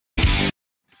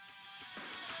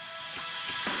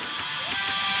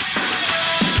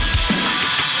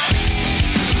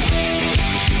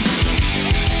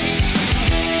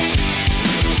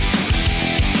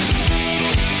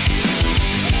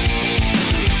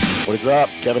What is up?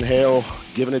 Kevin Hale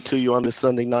giving it to you on this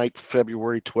Sunday night,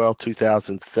 February 12th,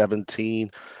 2017.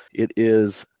 It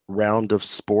is Round of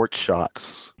Sports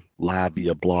Shots live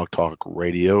via Blog Talk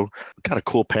Radio. We got a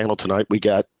cool panel tonight. We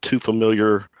got two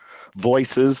familiar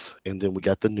voices, and then we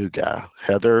got the new guy,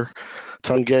 Heather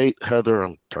Tungate. Heather,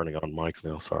 I'm turning on mics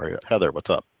now. Sorry. Heather, what's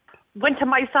up? Went to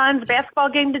my son's basketball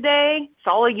game today.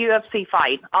 Saw a UFC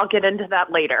fight. I'll get into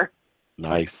that later.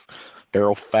 Nice.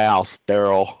 Daryl Foust.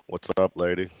 Daryl, what's up,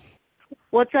 lady?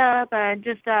 What's up? I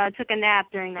just took a nap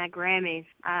during that Grammys.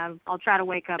 I'll try to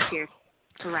wake up here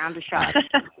to round a shot.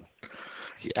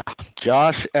 Yeah.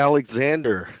 Josh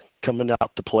Alexander coming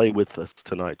out to play with us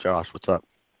tonight. Josh, what's up?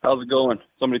 How's it going?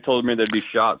 Somebody told me there'd be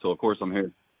shots, so of course I'm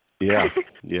here. Yeah,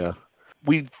 yeah.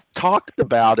 We've talked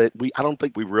about it. I don't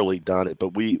think we've really done it,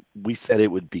 but we said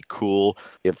it would be cool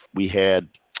if we had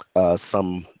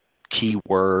some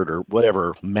keyword or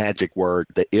whatever magic word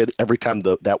that every time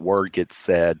that word gets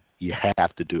said, you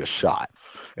have to do a shot,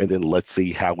 and then let's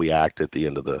see how we act at the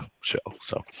end of the show.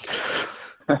 So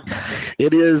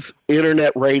it is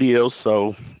internet radio,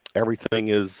 so everything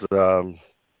is,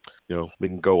 we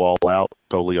can go all out,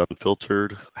 totally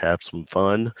unfiltered, have some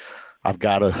fun. I've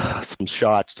got some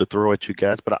shots to throw at you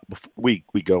guys, but before we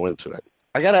go into it,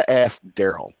 I got to ask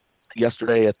Daryl.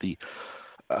 Yesterday at the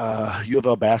U of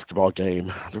L basketball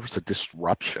game, there was a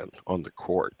disruption on the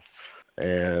court,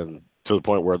 and to the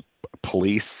point where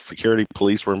security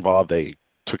police were involved. They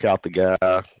took out the guy.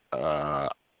 I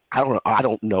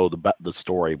don't know the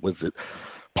story. Was it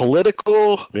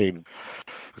political? I mean,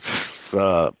 what's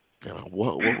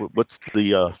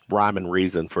the rhyme and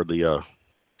reason for the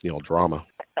drama?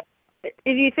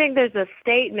 If you think there's a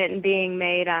statement being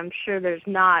made, I'm sure there's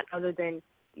not, other than,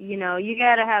 you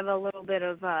got to have a little bit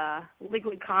of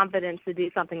liquid confidence to do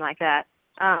something like that.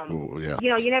 Yeah.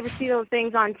 You never see those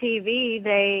things on TV.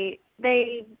 They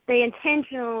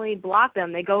intentionally block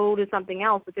them. They go to something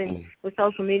else. But then with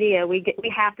social media, we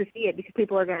have to see it because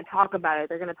people are going to talk about it.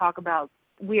 They're going to talk about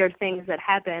weird things that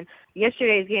happen.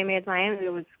 Yesterday's game against Miami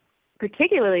was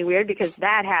particularly weird because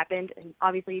that happened, and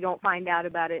obviously you don't find out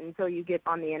about it until you get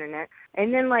on the internet.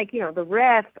 And then, the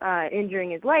ref injuring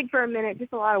his leg for a minute,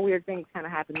 just a lot of weird things kind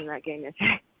of happened in that game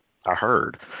yesterday. I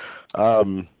heard.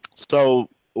 So,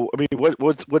 I mean,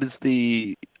 what is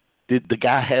the... Did the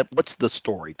guy have, what's the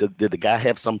story? Did the guy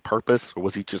have some purpose, or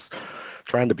was he just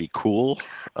trying to be cool?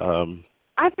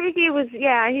 I think he was,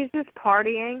 he's just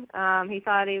partying. He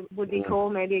thought it would be cool,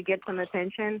 maybe get some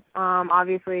attention.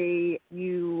 Obviously,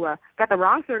 you got the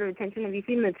wrong sort of attention. Have you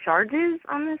seen the charges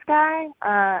on this guy?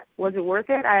 Was it worth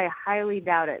it? I highly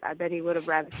doubt it. I bet he would have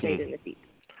rather stayed in the seat.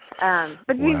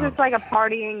 But he's just like a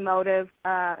partying motive.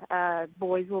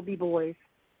 Boys will be boys.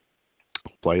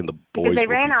 Playing the boys. Because they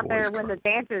ran out there when the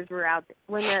dancers were out.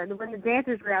 When the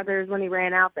dancers were out there is when he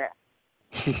ran out there.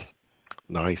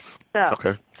 Nice. So.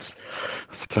 Okay.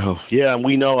 So yeah,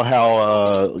 we know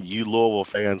how you Louisville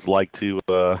fans like to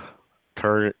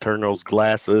turn those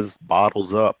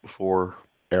bottles up before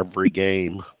every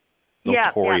game.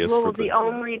 Notorious. Yeah. Louisville's the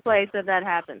only place that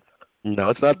happens. No,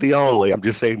 it's not the only. I'm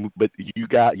just saying, but you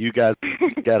guys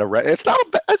got a. It's not a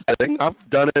bad thing. I've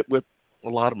done it with a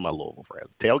lot of my Louisville friends.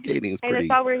 Tailgating is pretty. And that's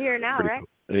why we're here now, right?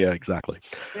 Cool. Yeah, exactly.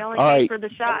 We only came for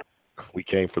the shot. We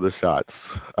came for the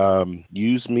shots.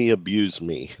 Use me, abuse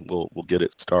me. We'll get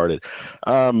it started.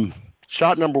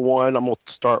 Shot number one. I'm gonna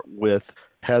start with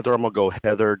Heather. I'm gonna go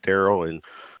Heather, Daryl, and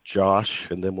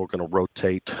Josh, and then we're gonna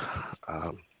rotate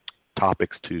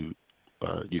topics to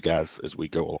you guys as we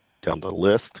go down the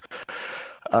list.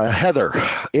 Heather,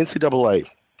 NCAA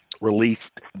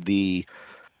released the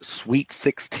Sweet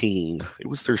 16. It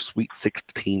was their Sweet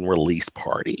 16 release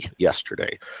party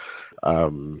yesterday.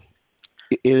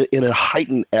 In a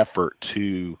heightened effort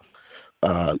to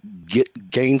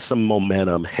gain some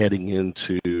momentum heading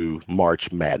into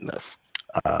March Madness.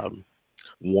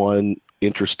 One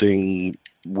interesting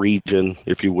region,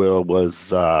 if you will,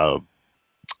 was what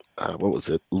was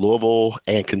it? Louisville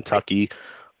and Kentucky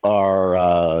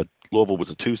are Louisville was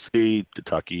a 2 seed,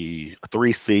 Kentucky a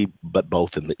 3 seed, but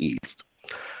both in the East.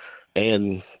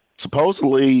 And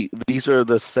supposedly these are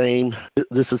the same.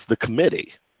 This is the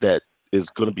committee that is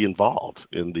going to be involved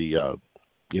in the,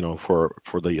 for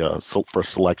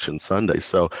Selection Sunday.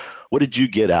 So, what did you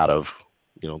get out of,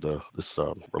 this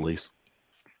release?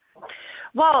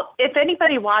 Well, if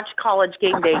anybody watched College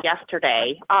Game Day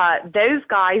yesterday, those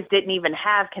guys didn't even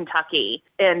have Kentucky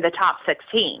in the top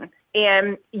 16.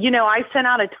 And, I sent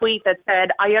out a tweet that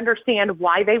said, I understand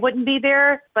why they wouldn't be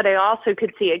there, but I also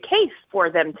could see a case for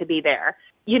them to be there.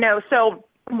 So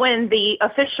when the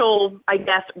official, I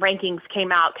guess, rankings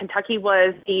came out, Kentucky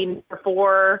was the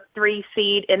number 3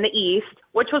 seed in the East,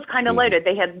 which was kind of loaded.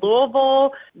 They had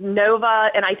Louisville, Nova,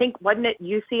 and I think, wasn't it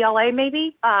UCLA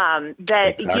maybe?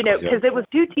 Exactly, because it was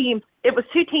two teams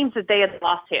that they had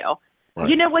lost to. Right.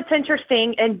 You know what's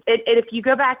interesting, and if you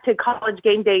go back to College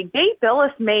Game Day, Dave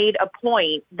Billis made a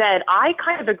point that I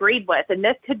kind of agreed with, and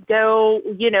this could go,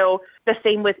 the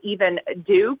same with even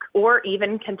Duke or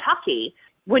even Kentucky.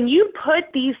 When you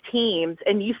put these teams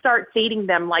and you start seeding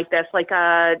them like this,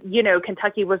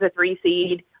 Kentucky was a 3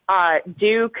 seed,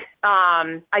 Duke,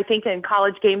 I think in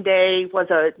College Game Day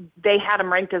they had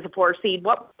them ranked as a 4 seed.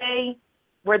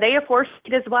 Were they a 4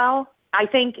 seed as well? I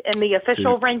think in the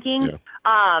official ranking,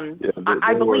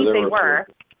 I believe they were.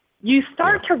 You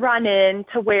start to run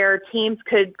into where teams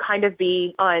could kind of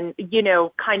be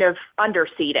kind of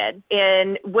underseeded.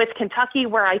 And with Kentucky,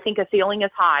 where I think a ceiling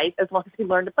is high, as long as you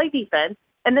learn to play defense.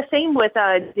 And the same with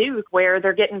Duke, where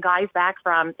they're getting guys back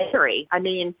from injury. I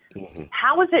mean,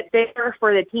 how is it fair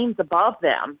for the teams above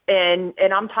them? And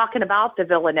I'm talking about the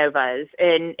Villanovas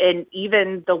and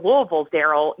even the Louisvilles,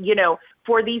 Daryl,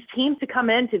 for these teams to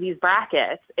come into these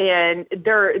brackets and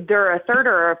they're a 3rd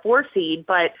or a 4 seed,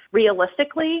 but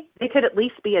realistically, they could at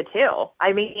least be a 2.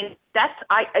 I mean, that's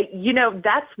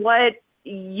what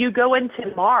you go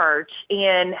into March,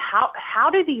 and how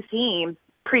do these teams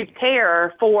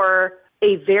prepare for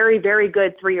a very, very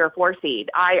good 3 or 4 seed?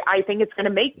 I think it's going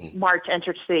to make March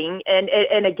interesting.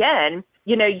 And again,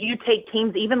 you take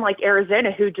teams even like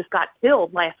Arizona, who just got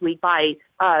killed last week by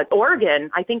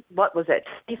Oregon. I think, what was it,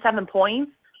 27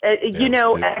 points?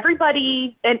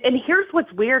 Everybody, and here's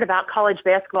what's weird about college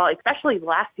basketball, especially the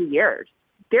last 2 years.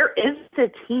 There is a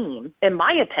team, in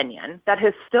my opinion, that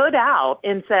has stood out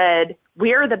and said,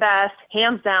 we're the best,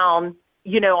 hands down,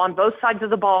 on both sides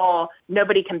of the ball,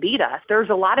 nobody can beat us.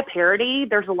 There's a lot of parity.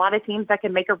 There's a lot of teams that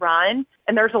can make a run.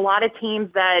 And there's a lot of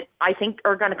teams that I think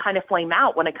are going to kind of flame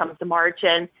out when it comes to March.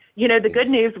 And, the good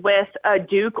news with a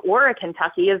Duke or a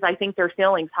Kentucky is I think their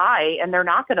ceiling's high and they're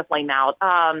not going to flame out.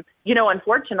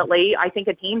 Unfortunately, I think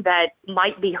a team that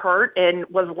might be hurt and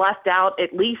was left out,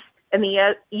 at least in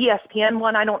the ESPN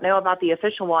one, I don't know about the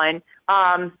official one.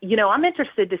 I'm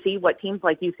interested to see what teams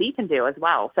like UC can do as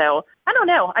well. So I don't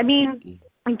know. I mean,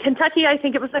 in Kentucky, I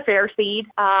think it was a fair seed,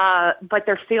 but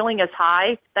their ceiling is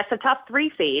high. That's a tough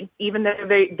 3 seed, even though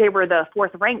they were the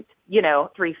 4th ranked,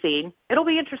 3 seed. It'll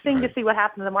be interesting to see what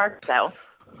happens in the market, though.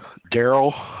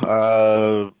 Daryl,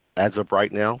 as of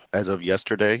right now, as of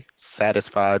yesterday,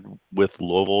 satisfied with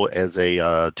Louisville as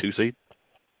a 2 seed?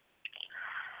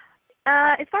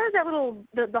 As far as that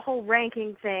the whole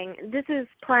ranking thing, this is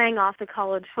playing off the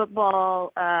college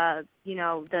football, the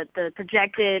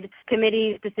projected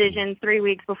committee's decision 3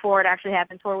 weeks before it actually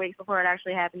happens, 4 weeks before it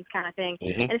actually happens kind of thing.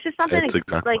 Mm-hmm. And it's just something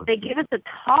they give us to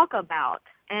talk about,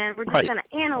 and we're just going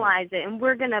to analyze it, and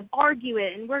we're going to argue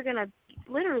it, and we're going to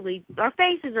literally, our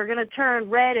faces are going to turn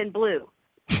red and blue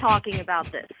talking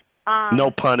about this.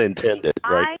 No pun intended,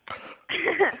 right?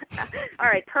 All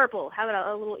right, purple. How about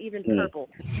a little even purple?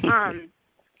 I'll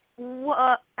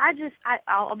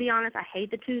be honest. I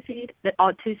hate the 2 seed. The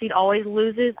 2 seed always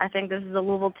loses. I think this is a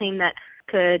Louisville team that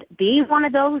could be one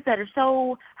of those that are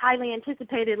so highly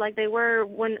anticipated, like they were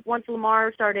once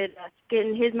Lamar started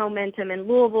getting his momentum, and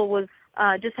Louisville was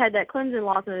just had that Clemson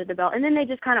loss under the belt, and then they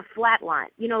just kind of flatline.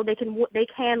 They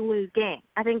can lose games.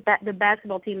 I think that the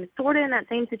basketball team is sort of in that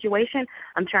same situation.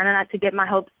 I'm trying not to get my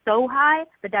hopes so high,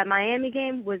 but that Miami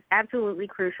game was absolutely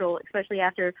crucial, especially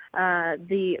after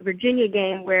the Virginia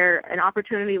game where an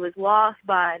opportunity was lost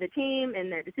by the team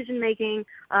and their decision making.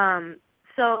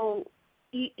 So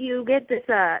you get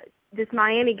this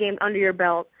Miami game under your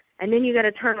belt, and then you got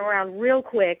to turn around real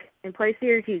quick and play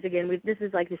Syracuse again. This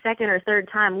is like the 2nd or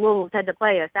 3rd time Louisville's had to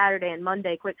play a Saturday and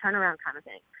Monday quick turnaround kind of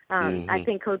thing. I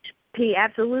think Coach P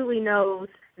absolutely knows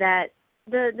that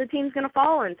the team's going to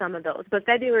fall in some of those, but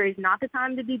February is not the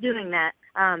time to be doing that.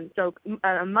 So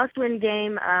a must-win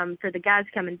game for the guys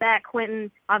coming back.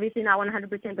 Quentin, obviously not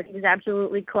 100%, but he was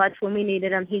absolutely clutch when we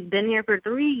needed him. He's been here for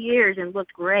 3 years and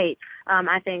looked great,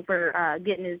 I think, for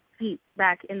getting his feet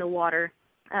back in the water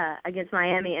against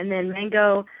Miami. And then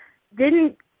Mango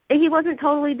he wasn't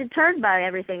totally deterred by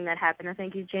everything that happened. I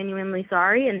think he's genuinely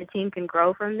sorry, and the team can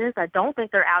grow from this. I don't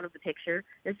think they're out of the picture.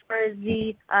 As far as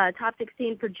the top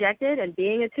 16 projected and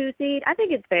being a 2 seed, I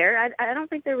think it's fair. I don't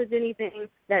think there was anything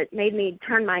that made me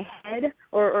turn my head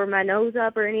or my nose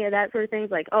up or any of that sort of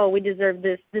things, like, oh, we deserve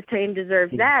this team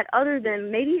deserves that, other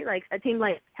than maybe like a team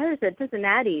like Heather said,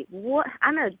 Cincinnati.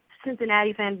 I'm a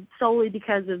Cincinnati fan solely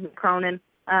because of Cronin.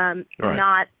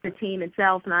 Not the team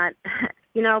itself, not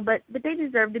but they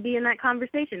deserve to be in that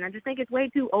conversation. I just think it's way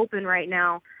too open right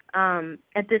now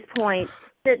at this point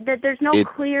that there's no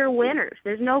clear winners.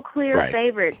 There's no clear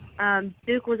favorites.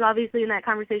 Duke was obviously in that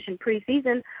conversation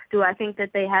preseason. Do I think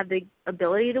that they have the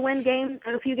ability to win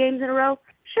a few games in a row?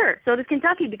 Sure. So does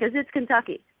Kentucky, because it's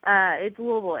Kentucky. It's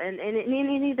Louisville, and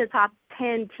any of the top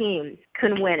 10 teams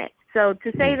can win it. So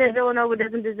to say that Villanova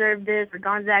doesn't deserve this or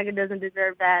Gonzaga doesn't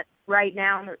deserve that right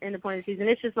now in the point of the season,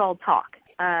 it's just all talk.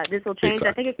 This will change. Exactly.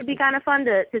 I think it could be kind of fun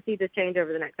to see this change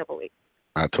over the next couple of weeks.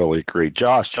 I totally agree.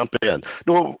 Josh, jump in.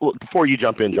 No, before you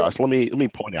jump in, Josh, let me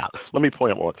point out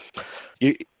one.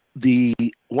 The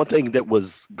one thing that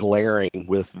was glaring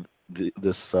with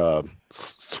this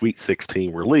Sweet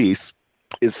 16 release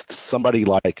is somebody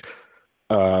like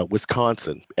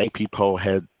Wisconsin. AP poll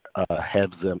has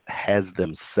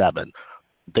them 7.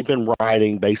 They've been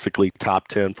riding basically top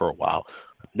 10 for a while.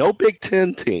 No Big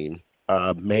Ten team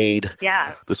made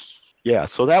this. Yeah,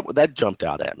 so that jumped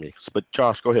out at me. But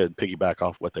Josh, go ahead and piggyback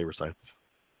off what they were saying.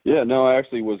 Yeah, no, I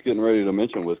actually was getting ready to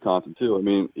mention Wisconsin too. I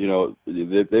mean,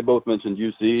 they both mentioned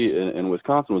UC, and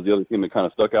Wisconsin was the other team that kind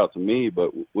of stuck out to me.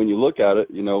 But when you look at it,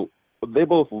 they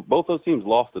both those teams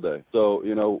lost today. So,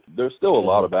 there's still a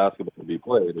lot of basketball to be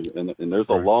played, and there's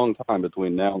a long time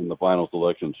between now and the final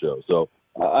selection show. So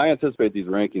I anticipate these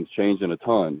rankings changing a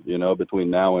ton, between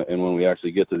now and when we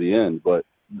actually get to the end. But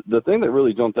the thing that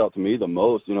really jumped out to me the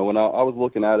most, when I was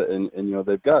looking at it, and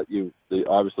they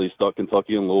obviously stuck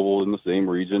Kentucky and Louisville in the same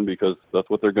region because that's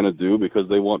what they're going to do, because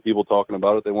they want people talking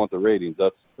about it. They want the ratings.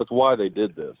 That's why they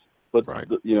did this. But,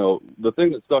 the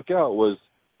thing that stuck out was,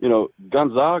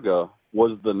 Gonzaga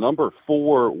was the number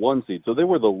 4 1 seed. So they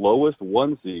were the lowest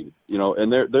 1 seed,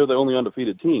 and they're the only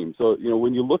undefeated team. So,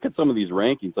 when you look at some of these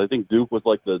rankings, I think Duke was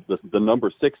like the number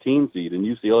 16 seed and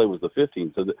UCLA was the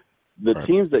 15. So the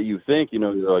teams that you think,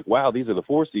 you're like, wow, these are the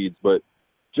 4 seeds, but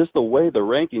just the way the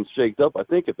rankings shaked up, I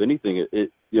think if anything,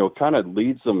 it kind of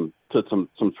leads to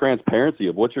some transparency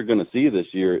of what you're going to see this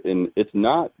year. And it's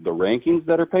not the rankings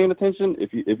that are paying attention.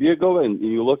 If you go and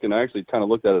you look, and I actually kind of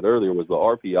looked at it earlier, was the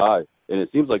RPI, and it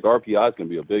seems like RPI is going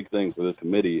to be a big thing for this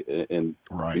committee. And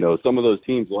some of those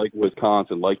teams like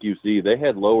Wisconsin, like UC, they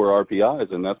had lower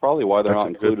RPIs, and that's probably why they're not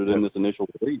included in this initial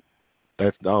release.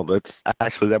 That's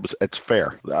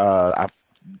fair. I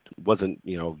wasn't,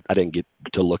 I didn't get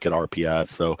to look at RPI.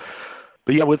 So,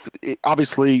 but yeah,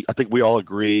 obviously, I think we all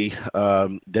agree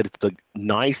that it's a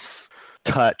nice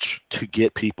touch to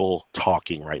get people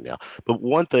talking right now. But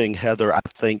one thing, Heather, I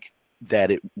think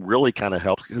that it really kind of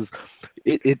helps because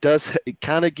it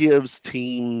kind of gives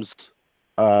teams,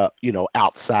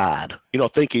 outside,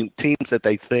 thinking teams that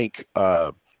they think,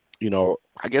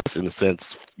 I guess in a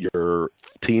sense, your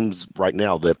teams right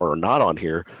now that are not on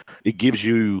here, it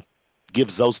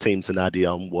gives those teams an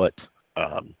idea on what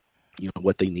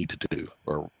what they need to do,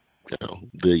 or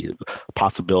the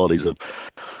possibilities of,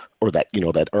 or that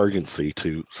that urgency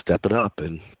to step it up.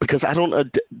 And because I don't know,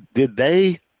 did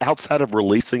they, outside of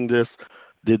releasing this,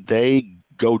 did they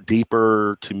go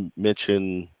deeper to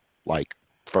mention like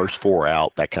first 4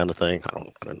 out, that kind of thing? I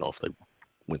don't know if they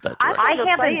went that direction. I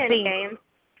haven't seen games.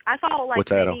 I saw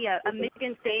maybe a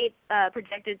Michigan State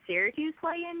projected Syracuse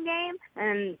play-in game,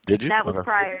 and did you? That was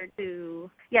prior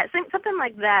to something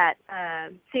like that.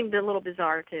 Seemed a little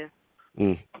bizarre too.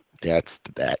 That's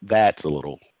a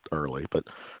little early, but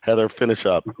Heather, finish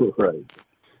up. Right.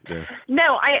 Yeah.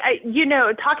 No, I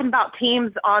talking about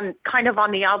teams on kind of on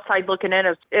the outside looking in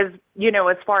is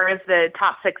as far as the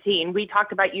top 16, we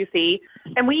talked about UC,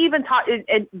 and we even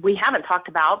we haven't talked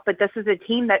about, but this is a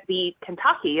team that beat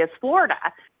Kentucky, is Florida.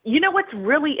 What's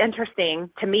really interesting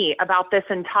to me about this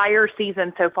entire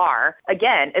season so far,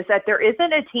 again, is that there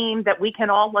isn't a team that we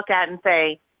can all look at and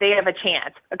say they have a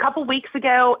chance. A couple weeks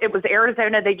ago, it was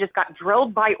Arizona. They just got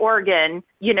drilled by Oregon,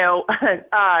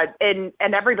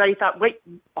 and everybody thought, wait,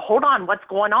 hold on, what's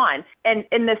going on? And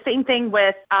the same thing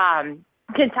with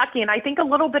Kentucky. And I think a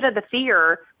little bit of the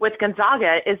fear with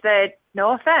Gonzaga is that,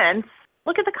 no offense,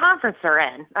 look at the conference they're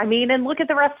in. I mean, and look at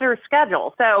the rest of their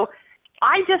schedule. So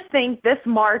I just think this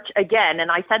March, again, and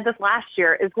I said this last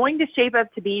year, is going to shape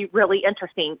up to be really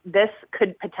interesting. This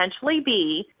could potentially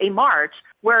be a March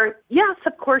where, yes,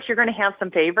 of course, you're going to have some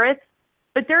favorites,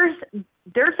 but there's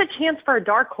a chance for a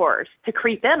dark horse to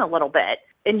creep in a little bit.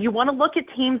 And you want to look at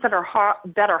teams that are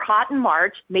hot in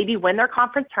March, maybe win their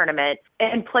conference tournament,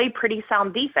 and play pretty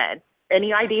sound defense.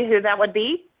 Any idea who that would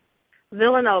be?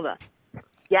 Villanova.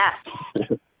 Yes.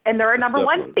 And they're a number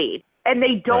 1 seed. And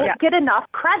they don't get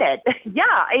enough credit.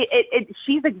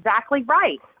 She's exactly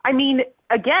right. I mean,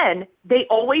 again, they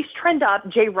always trend up.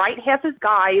 Jay Wright has his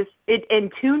guys in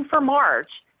tune for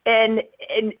March. And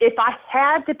if I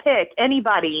had to pick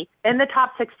anybody in the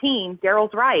top 16,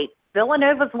 Daryl's right.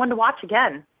 Villanova's one to watch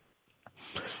again.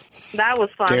 That was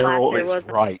fun last year, wasn't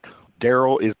it? Right.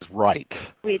 Daryl is right.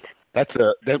 Sweet.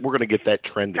 We're going to get that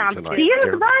trending Sounds tonight. good. He is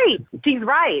Daryl. right. She's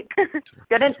right.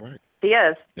 Good. He's right. He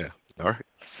is. Yeah. All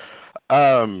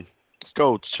right. Let's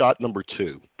go shot number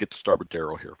 2. Get to start with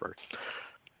Daryl here first.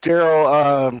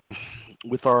 Daryl,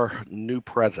 with our new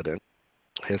president,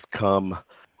 has come.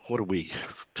 What are we?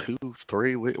 2,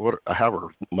 3?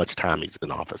 However much time he's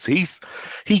in office,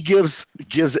 he gives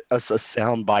us a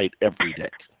soundbite every day,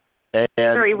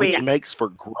 and which makes for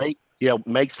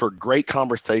great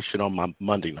conversation on my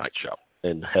Monday night show.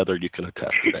 And Heather, you can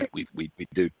attest to that. We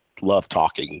do love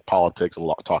talking politics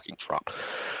and talking Trump.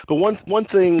 But one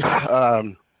thing,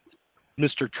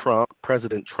 Mr. Trump,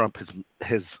 President Trump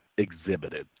has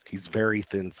exhibited. He's very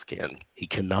thin-skinned. He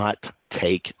cannot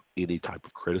take any type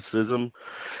of criticism.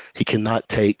 He cannot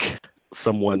take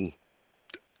someone,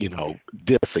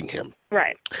 dissing him.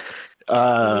 Right.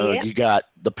 You got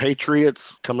the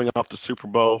Patriots coming off the Super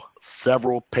Bowl.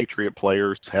 Several Patriot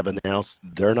players have announced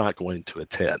they're not going to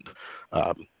attend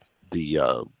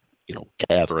the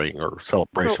gathering or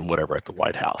celebration, whatever, at the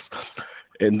White House.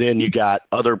 And then you got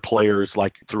other players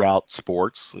like throughout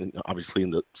sports, and obviously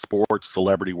in the sports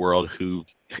celebrity world, who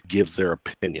gives their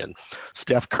opinion.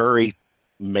 Steph Curry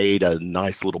made a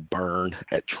nice little burn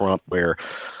at Trump where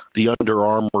the Under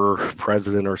Armour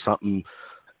president or something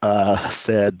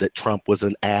said that Trump was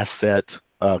an asset,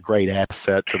 a great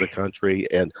asset to the country,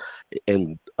 and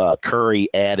Curry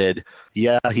added,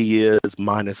 "Yeah, he is,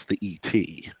 minus the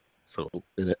ET." So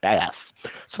an ass.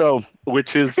 So,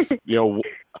 which is,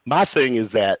 my thing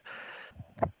is that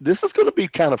this is going to be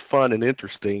kind of fun and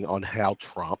interesting on how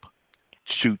Trump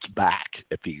shoots back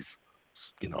at these,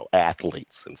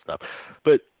 athletes and stuff.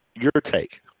 But your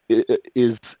take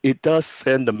is it does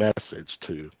send a message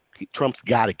to Trump's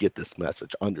got to get this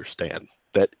message, understand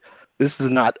that this is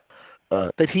not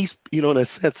that he's, in a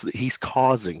sense that he's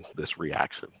causing this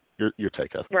reaction. Your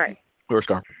take, right? We're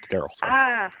starting with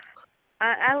Daryl.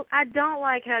 I don't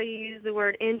like how you use the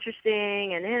word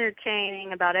interesting and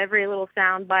entertaining about every little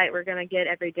sound bite we're going to get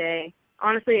every day.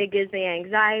 Honestly, it gives me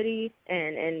anxiety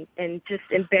and just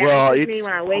embarrasses me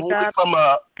when I wake up. From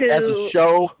as a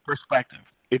show perspective,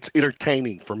 it's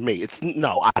entertaining for me.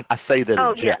 I say that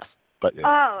in jest. But yeah.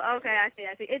 Oh, okay, I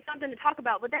see. It's something to talk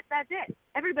about, but that's it.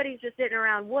 Everybody's just sitting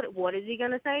around. What is he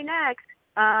going to say next?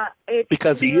 It's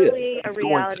because really he is. a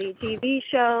reality TV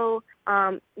show.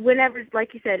 Whenever,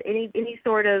 like you said, any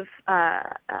sort of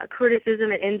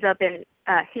criticism, it ends up in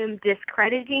him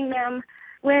discrediting them.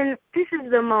 When this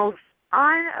is the most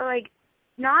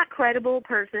not credible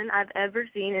person I've ever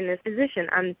seen in this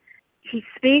position. He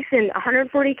speaks in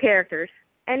 140 characters,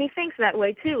 and he thinks that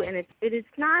way too. And it's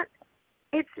not.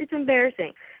 It's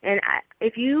embarrassing. And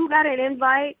if you got an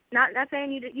invite, not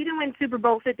saying you didn't win Super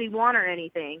Bowl 51 or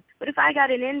anything, but if I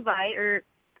got an invite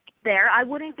there, I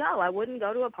wouldn't go. I wouldn't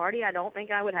go to a party I don't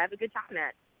think I would have a good time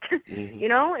at.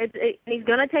 Mm-hmm. He's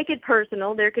going to take it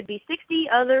personal. There could be 60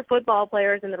 other football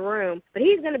players in the room, but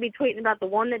he's going to be tweeting about the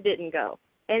one that didn't go.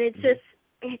 And it's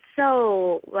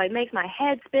so makes my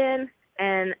head spin.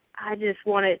 And I just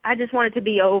want it to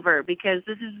be over because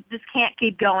this can't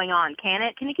keep going on, can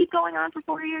it? Can it keep going on for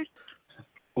 4 years?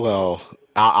 Well,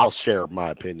 I'll share my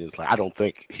opinions. I don't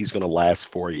think he's going to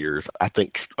last 4 years. I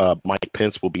think Mike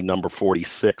Pence will be number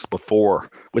 46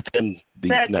 within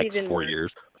these next 4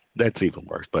 years. That's even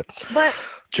worse. But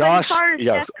Josh, as far as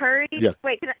Steph Curry,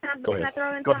 wait, can I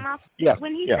throw in something else? Yeah.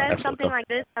 When he says something like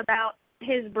this about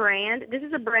his brand, this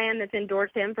is a brand that's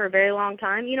endorsed him for a very long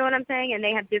time, you know what I'm saying? And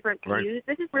they have different views. Right.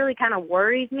 This is really kind of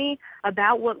worries me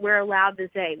about what we're allowed to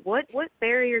say. What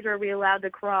barriers are we allowed to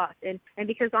cross? And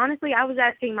because honestly, I was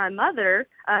asking my mother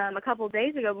a couple of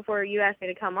days ago before you asked me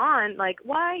to come on,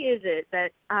 why is it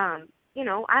that I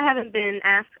haven't been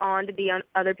asked on to be on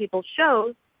other people's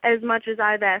shows as much as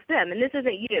I've asked them? And this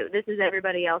isn't you. This is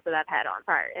everybody else that I've had on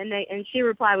prior. And she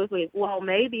replied with me, well,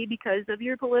 maybe because of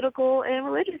your political and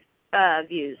religious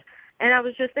views. And I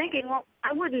was just thinking, well,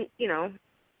 I wouldn't,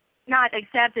 not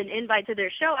accept an invite to their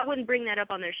show. I wouldn't bring that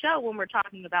up on their show when we're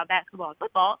talking about basketball and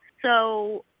football.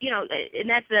 So, and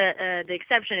that's the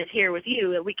exception is here with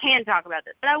you. We can talk about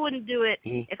this, but I wouldn't do it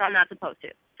if I'm not supposed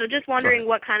to. So just wondering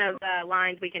what kind of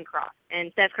lines we can cross.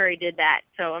 And Steph Curry did that.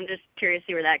 So I'm just curious to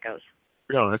see where that goes.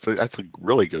 That's a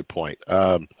really good point.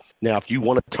 Now, if you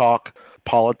want to talk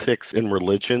politics and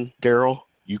religion, Daryl,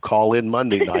 you call in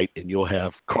Monday night and you'll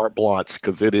have carte blanche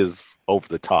because it is over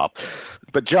the top.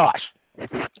 But Josh,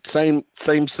 same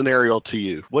scenario to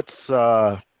you. What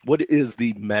is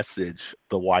the message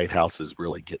the White House is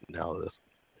really getting out of this?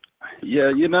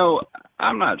 Yeah,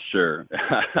 I'm not sure.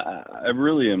 I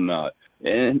really am not.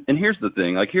 And here's the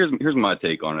thing. Like, here's my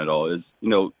take on it all. Is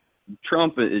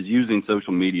Trump is using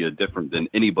social media different than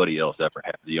anybody else ever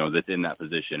has. That's in that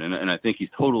position, and I think he's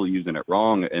totally using it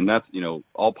wrong. And that's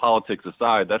all politics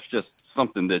aside, that's just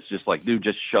something that's just like, dude,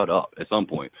 just shut up at some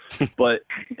point. But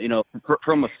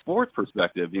from a sports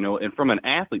perspective, and from an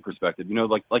athlete perspective,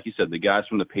 like you said, the guys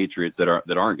from the Patriots that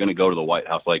aren't going to go to the White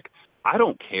House, like, I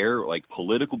don't care, like,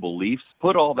 political beliefs,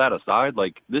 put all that aside.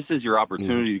 Like, this is your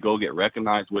opportunity to go get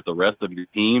recognized with the rest of your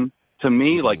team. To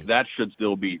me, like, that should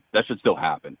still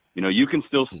happen. You can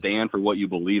still stand for what you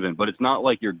believe in, but it's not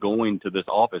like you're going to this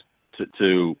office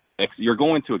you're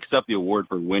going to accept the award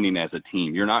for winning as a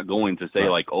team. You're not going to say,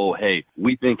 like, oh, hey,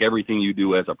 we think everything you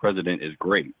do as a president is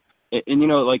great. And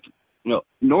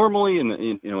normally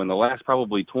in the last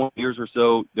probably 20 years or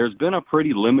so, there's been a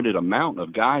pretty limited amount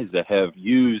of guys that have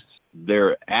used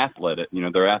their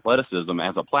athleticism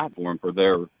as a platform for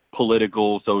their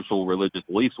political, social, religious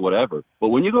beliefs, whatever. But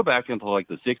when you go back into like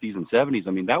the 60s and 70s,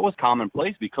 I mean, that was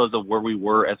commonplace because of where we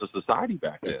were as a society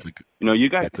back then. You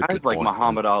got guys like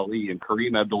Muhammad Ali and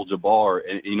Kareem Abdul-Jabbar,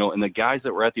 and the guys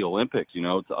that were at the Olympics,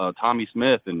 Tommy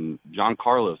Smith and John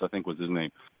Carlos, I think was his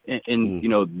name.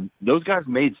 And those guys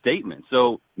made statements.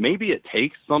 So maybe it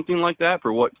takes something like that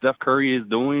for what Steph Curry is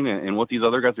doing and what these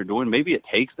other guys are doing. Maybe it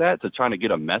takes that to try to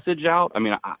get a message out. I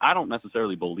mean, I don't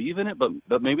necessarily believe in it,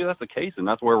 but maybe that's the case, and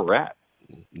that's where we're at.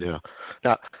 Yeah.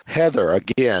 Now, Heather,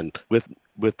 again, with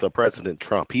President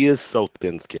Trump, he is so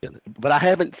thin-skinned, but I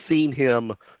haven't seen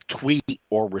him tweet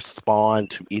or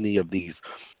respond to any of these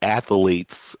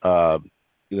athletes,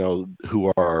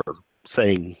 who are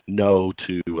saying no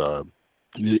to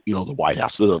the White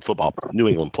House, the football, New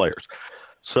England players.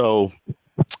 So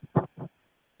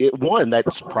that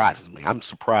surprises me. I'm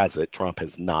surprised that Trump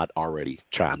has not already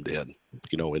chimed in,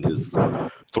 in his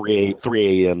 3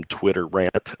 a.m. Twitter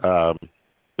rant.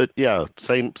 But yeah,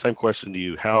 same question to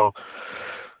you. How,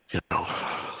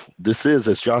 this is,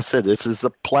 as Josh said, this is a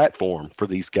platform for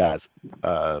these guys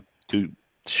to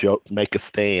make a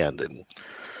stand and,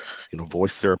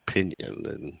 voice their opinion.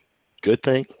 And good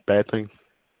thing, bad thing.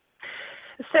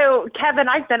 So, Kevin,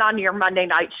 I've been on your Monday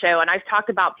night show, and I've talked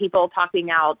about people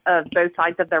talking out of both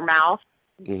sides of their mouth.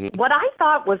 Mm-hmm. What I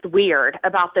thought was weird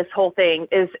about this whole thing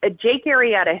is Jake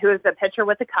Arrieta, who is a pitcher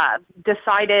with the Cubs,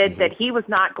 decided that he was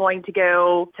not going to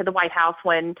go to the White House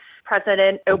when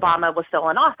President Obama was still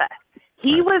in office.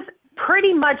 He was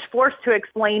pretty much forced to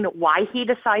explain why he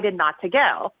decided not to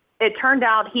go. It turned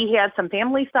out he had some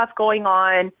family stuff going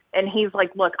on, and he's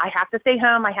like, look, I have to stay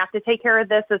home. I have to take care of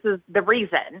this. This is the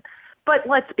reason. But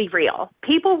let's be real.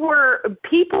 People were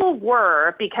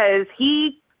because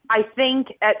he, I think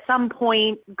at some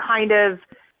point kind of,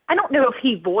 I don't know if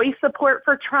he voiced support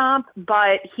for Trump,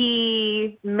 but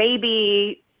he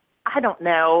maybe, I don't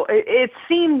know. It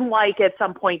seemed like at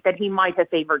some point that he might have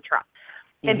favored Trump.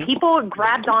 And people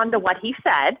grabbed on to what he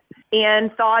said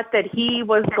and thought that he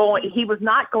was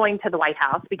not going to the White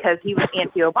House because he was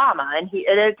anti-Obama. And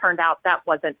it turned out that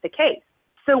wasn't the case.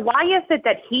 So why is it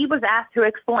that he was asked to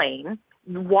explain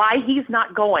why he's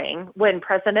not going when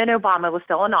President Obama was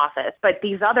still in office, but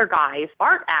these other guys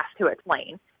aren't asked to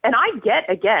explain? And I get,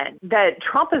 again, that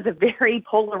Trump is a very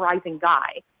polarizing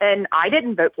guy, and I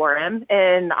didn't vote for him,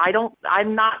 and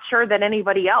I'm not sure that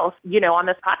anybody else, on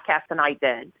this podcast tonight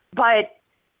did. But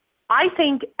I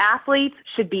think athletes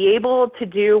should be able to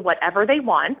do whatever they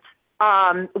want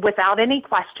without any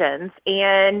questions.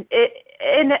 And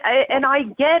I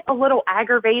get a little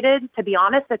aggravated, to be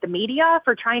honest, at the media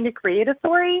for trying to create a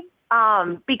story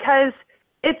because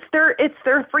it's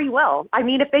their free will. I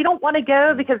mean, if they don't want to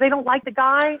go because they don't like the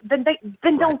guy, then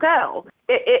don't go.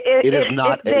 It's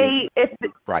not the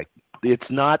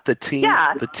team.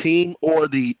 Yeah. The team, or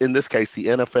in this case, the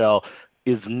NFL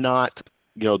is not.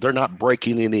 They're not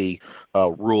breaking any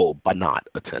rule by not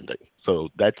attending. So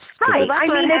that's right. I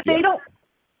mean, if they don't.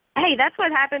 Hey, that's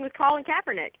what happened with Colin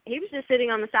Kaepernick. He was just sitting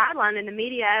on the sideline, and the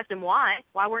media asked him why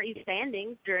weren't you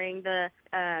standing during the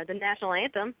national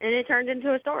anthem, and it turned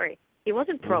into a story. He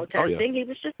wasn't protesting. He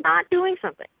was just not doing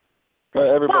something.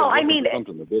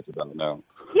 Something to bitch about now.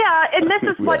 Yeah, and this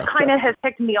is what kind of has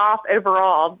ticked me off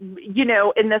overall,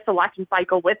 in this election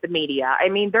cycle with the media. I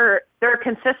mean, they're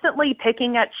consistently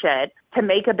picking at shit to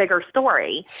make a bigger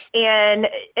story. And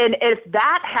if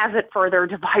that hasn't further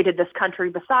divided this country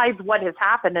besides what has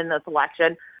happened in this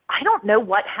election, I don't know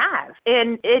what has.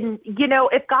 And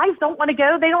if guys don't want to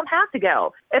go, they don't have to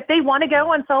go. If they want to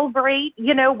go and celebrate,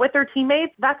 with their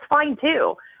teammates, that's fine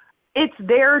too. It's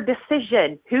their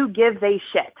decision. Who gives a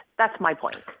shit? That's my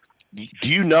point. Do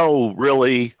you know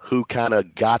really who kind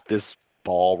of got this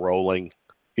ball rolling?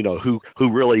 who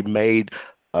really made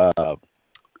it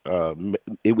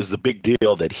was a big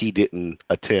deal that he didn't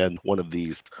attend one of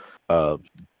these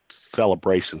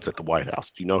celebrations at the White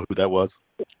House. Do you know who that was?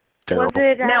 Was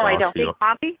it No, I don't. Big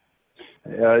Poppy?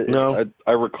 Yeah, No,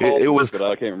 I recall it was, but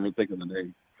I can't remember thinking the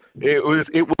name. It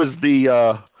was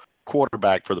the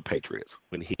quarterback for the Patriots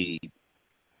when he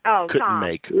couldn't Tom.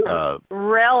 make.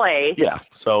 Really? Yeah.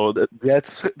 So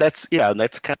that's and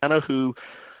that's kind of who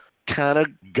kind of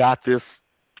got this.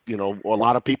 A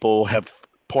lot of people have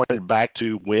pointed back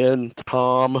to when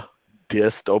Tom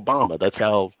dissed Obama. That's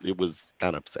how it was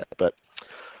kind of said. But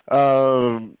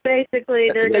basically,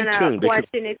 they're stay going tuned to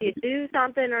question if you do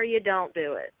something or you don't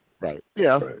do it. Right.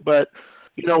 Yeah. Right. But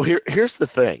here's the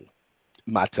thing.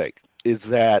 My take is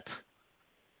that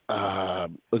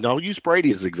and I'll use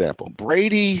Brady as an example.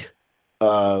 Brady,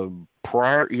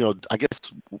 prior, I guess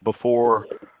before,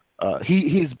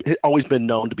 he's always been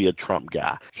known to be a Trump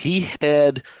guy. He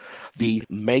had the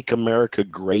 "Make America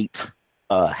Great"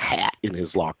 hat in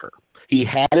his locker. He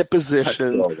had it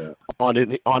positioned on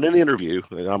an interview,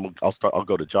 and I'll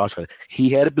go to Josh.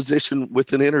 He had a position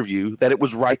with an interview that it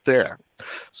was right there.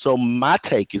 So my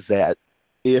take is that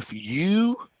if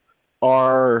you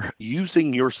are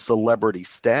using your celebrity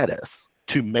status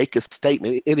to make a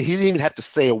statement, and he didn't even have to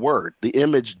say a word, the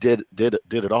image did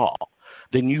it all,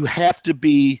 then you have to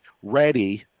be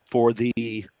ready for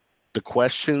the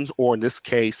questions, or in this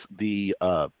case the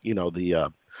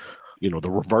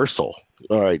reversal.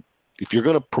 All right, if you're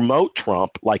going to promote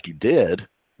Trump like you did,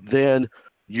 then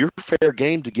you're fair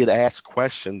game to get asked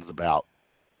questions about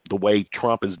the way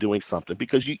Trump is doing something,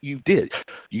 because you did.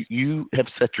 You have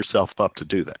set yourself up to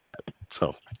do that.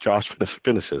 So Josh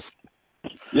finishes.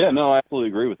 Yeah, no, I absolutely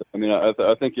agree with it. I mean,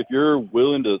 I think if you're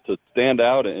willing to stand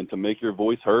out and to make your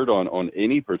voice heard on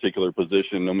any particular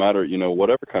position, no matter,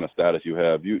 whatever kind of status you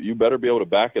have, you better be able to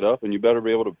back it up, and you better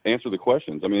be able to answer the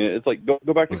questions. I mean, it's like, go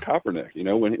back to Kaepernick,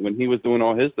 when he was doing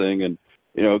all his thing, and,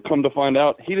 come to find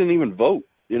out he didn't even vote.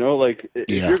 If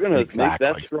you're going to make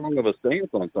that strong of a stance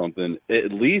on something,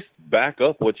 at least back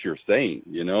up what you're saying.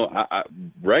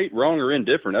 Right, wrong, or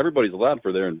indifferent, everybody's allowed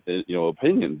for their,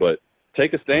 opinion, but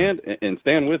take a stand and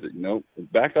stand with it.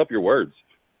 Back up your words.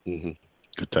 Mm-hmm.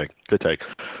 Good take.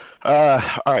 All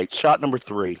right, shot number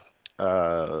 3.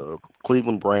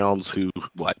 Cleveland Browns, who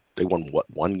they won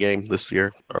one game this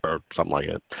year or something like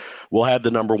that, will have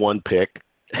the number 1 pick.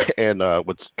 And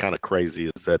what's kind of crazy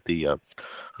is that the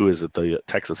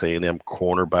Texas A&M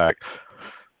cornerback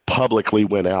publicly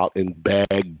went out and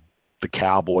begged the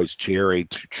Cowboys, Jerry,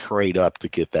 to trade up to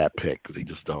get that pick because he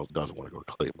just doesn't want to go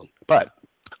to Cleveland. But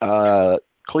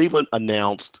Cleveland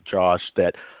announced, Josh,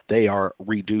 that they are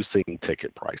reducing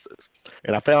ticket prices.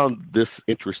 And I found this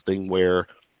interesting where,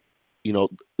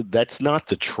 that's not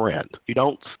the trend. You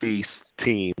don't see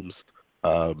teams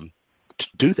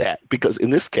do that, because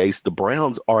in this case, the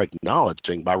Browns are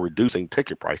acknowledging by reducing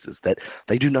ticket prices that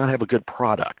they do not have a good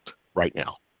product right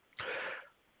now.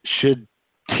 Should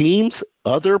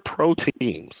other pro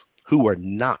teams who are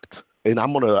not, and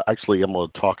I'm going to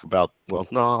talk about, well,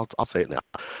 no, I'll say it now.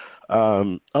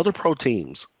 Other pro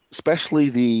teams, especially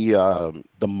the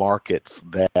markets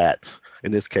that,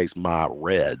 in this case, my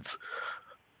Reds,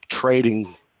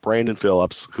 trading Brandon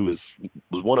Phillips, who was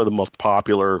one of the most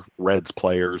popular Reds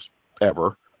players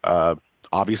ever,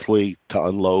 obviously to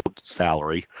unload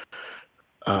salary,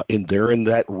 and they're in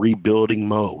that rebuilding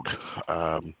mode.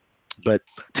 But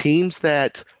teams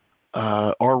that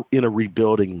are in a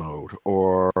rebuilding mode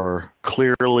or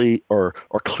clearly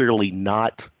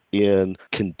not in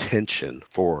contention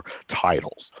for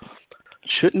titles,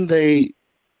 shouldn't they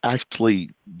actually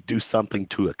do something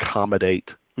to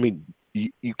accommodate? I mean,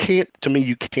 you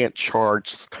can't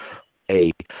charge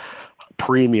a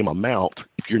premium amount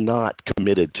if you're not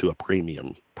committed to a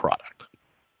premium product.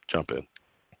 Jump in.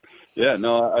 Yeah,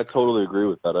 no, I totally agree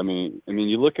with that. I mean,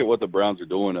 you look at what the Browns are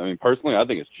doing. I mean, personally, I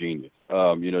think it's genius.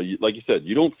 Like you said,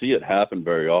 you don't see it happen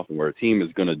very often where a team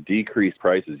is going to decrease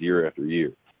prices year after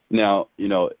year. Now,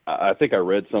 I think I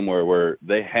read somewhere where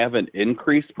they haven't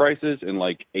increased prices in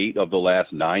like 8 of the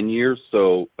last 9 years.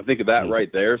 So I think that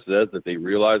right there says that they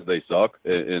realize they suck,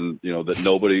 and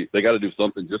that they got to do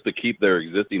something just to keep their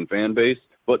existing fan base.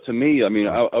 But to me, I mean,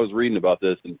 I was reading about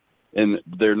this, and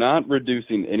they're not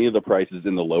reducing any of the prices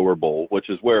in the lower bowl, which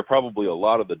is where probably a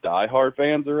lot of the diehard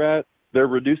fans are at. They're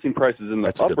reducing prices in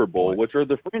the upper bowl, which are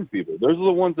the fringe people. Those are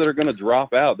the ones that are going to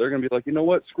drop out. They're going to be like, you know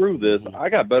what, screw this. I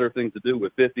got better things to do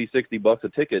with $50-$60 a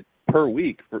ticket per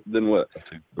week than what.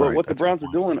 But what the Browns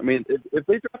are doing, I mean, if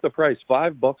they drop the price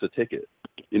 $5 a ticket,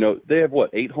 they have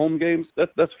 8 home games?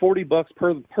 That's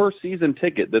 $40 per season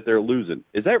ticket that they're losing.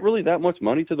 Is that really that much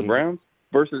money to the Browns?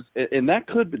 versus, and that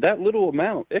could be that little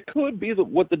amount. It could be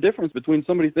what the difference between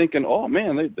somebody thinking, oh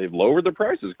man, they've lowered their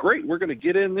prices. Great, we're going to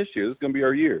get in this year. This is going to be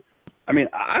our year. I mean,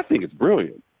 I think it's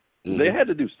brilliant. Mm-hmm. They had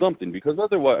to do something because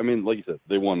otherwise, I mean, like you said,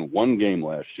 they won one game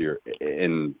last year,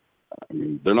 and I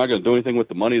mean, they're not going to do anything with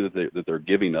the money that they're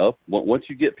giving up. Once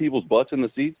you get people's butts in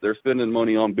the seats, they're spending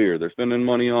money on beer. They're spending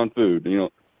money on food. You know,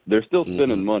 they're still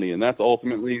spending money, and that's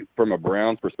ultimately, from a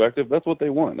Browns perspective, that's what they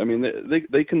want. I mean,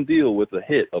 they can deal with the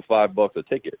hit of $5 a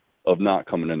ticket of not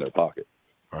coming in their pocket.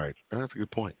 All right, that's a good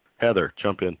point. Heather,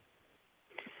 jump in.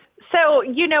 So,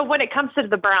 you know, when it comes to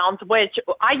the Browns, which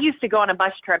I used to go on a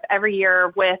bus trip every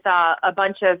year with a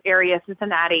bunch of area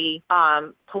Cincinnati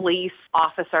police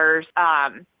officers,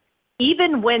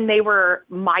 even when they were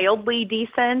mildly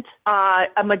decent,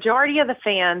 a majority of the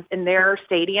fans in their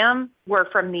stadium were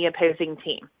from the opposing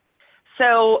team.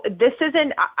 So this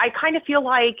isn't, I kind of feel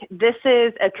like this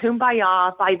is a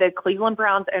kumbaya by the Cleveland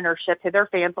Browns ownership to their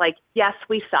fans, like, yes,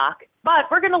 we suck, but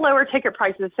we're going to lower ticket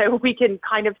prices so we can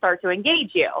kind of start to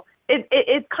engage you.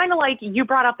 It's kind of like you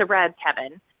brought up the Reds,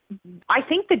 Kevin. I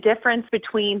think the difference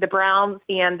between the Browns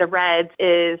and the Reds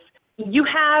is you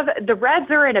have the Reds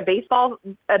are in a baseball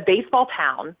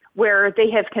town where they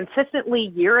have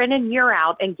consistently year in and year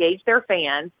out engaged their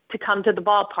fans to come to the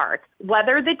ballpark,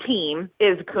 whether the team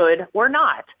is good or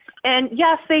not. And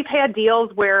yes, they've had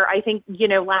deals where I think, you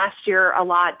know, last year a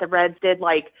lot, the Reds did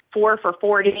like 4 for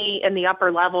 $40 in the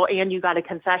upper level and you got a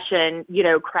concession, you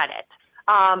know, credit.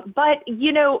 But,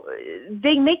 you know,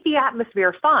 they make the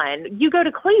atmosphere fun. You go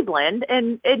to Cleveland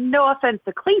and no offense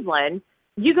to Cleveland,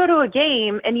 you go to a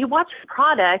game and you watch a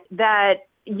product that,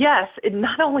 yes, it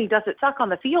not only does it suck on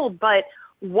the field, but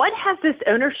what has this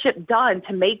ownership done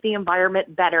to make the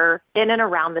environment better in and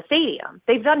around the stadium?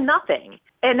 They've done nothing.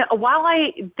 And while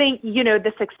I think, you know,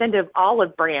 this extended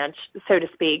olive branch, so to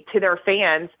speak, to their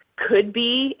fans could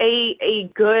be a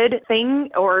good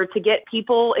thing or to get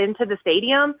people into the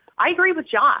stadium, I agree with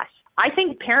Josh. I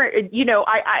think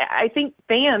I think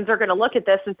fans are going to look at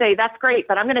this and say, that's great,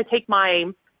 but I'm going to take my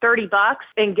 $30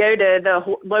 and go to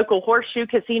the local Horseshoe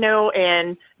Casino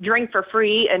and drink for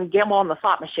free and gamble on the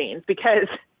slot machines, because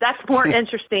that's more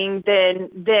interesting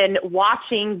than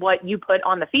watching what you put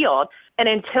on the field. And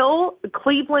until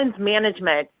Cleveland's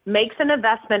management makes an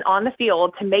investment on the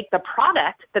field to make the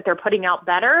product that they're putting out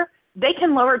better, they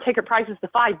can lower ticket prices to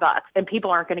 $5 and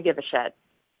people aren't going to give a shit.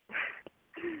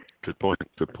 Good point.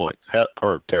 Good point.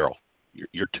 Or Daryl,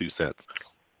 your 2 cents,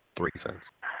 3 cents.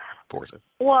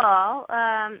 Well,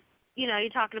 you know, you're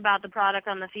talking about the product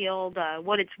on the field,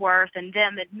 what it's worth, and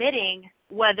them admitting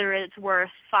whether it's worth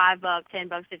 $5, $10,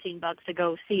 $15 to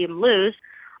go see them lose.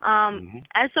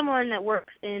 As someone that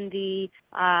works in the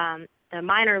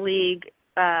minor league,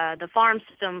 the farm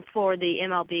system for the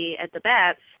MLB at the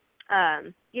Bats,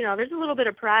 you know, there's a little bit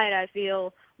of pride, I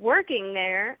feel, working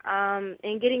there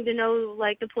and getting to know,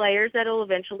 like, the players that will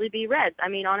eventually be Reds. I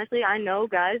mean, honestly, I know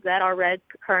guys that are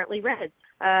currently Reds.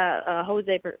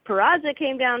 Jose Peraza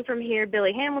came down from here.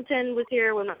 Billy Hamilton was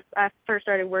here when I first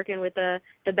started working with the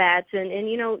Bats. And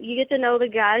you know, you get to know the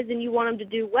guys and you want them to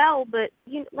do well. But,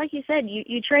 like you said,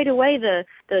 you trade away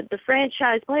the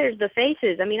franchise players, the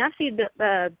faces. I mean, I've seen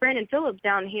Brandon Phillips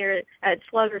down here at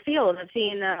Slugger Field. I've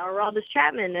seen Aroldis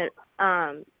Chapman at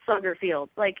Slugger Field.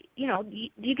 Like, you know,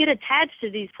 you get attached to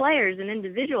these players and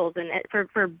individuals. And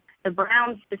for the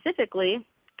Browns specifically,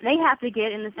 they have to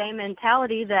get in the same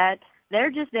mentality that they're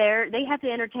just there. They have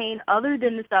to entertain other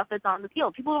than the stuff that's on the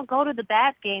field. People don't go to the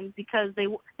Bats games because they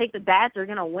think the Bats are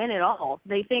going to win it all.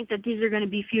 They think that these are going to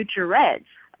be future Reds.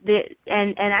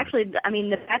 And actually, I mean,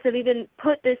 the Bats have even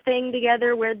put this thing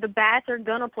together where the Bats are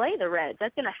going to play the Reds.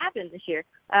 That's going to happen this year.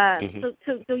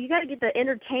 So you got to get the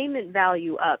entertainment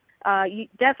value up. You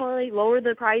definitely lower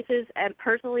the prices. And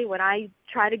personally, when I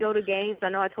try to go to games, I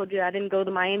know I told you I didn't go to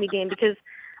the Miami game because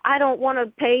I don't want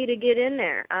to pay to get in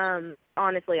there.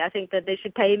 Honestly, I think that they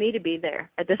should pay me to be there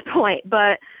at this point.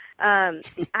 But I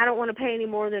don't want to pay any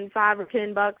more than $5 or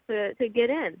 $10 to get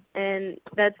in. And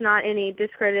that's not any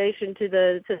discreditation to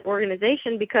the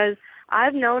organization, because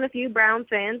I've known a few Browns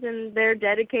fans and they're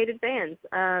dedicated fans.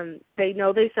 They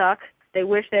know they suck. They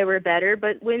wish they were better.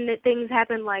 But when things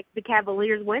happen like the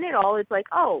Cavaliers win it all, it's like,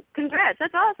 oh, congrats,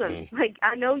 that's awesome. Like,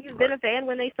 I know you've been a fan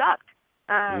when they sucked.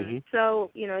 So,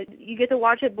 you know, you get to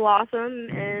watch it blossom,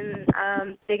 and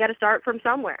they got to start from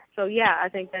somewhere. So, yeah, I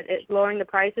think that it's lowering the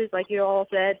prices, like you all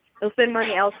said. They'll spend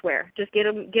money elsewhere. Just get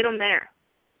them there.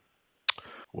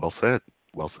 Well said.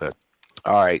 Well said.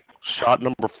 All right, shot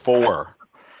number 4.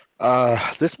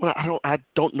 This one, I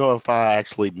don't know if I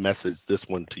actually messaged this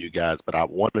one to you guys, but I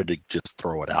wanted to just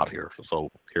throw it out here. So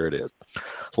here it is.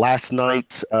 Last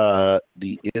night,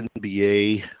 the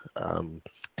NBA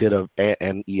did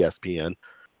and ESPN.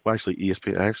 Well, actually,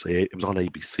 ESPN. Actually, it was on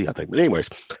ABC, I think. But anyways,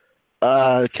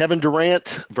 Kevin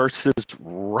Durant versus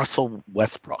Russell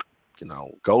Westbrook.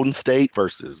 Golden State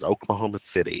versus Oklahoma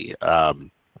City.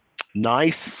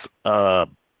 Nice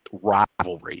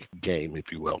rivalry game,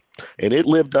 if you will, and it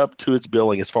lived up to its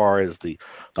billing as far as the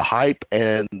hype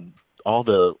and all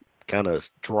the kind of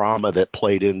drama that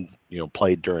played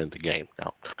during the game.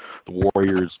 Now, the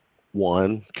Warriors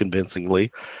won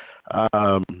convincingly,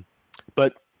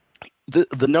 but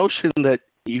the notion that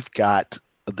you've got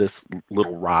this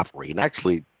little rivalry, and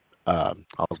actually, I'll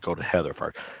go to Heather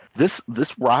first. This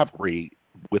rivalry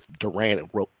with Durant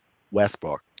and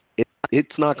Westbrook,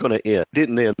 it's not going to end. It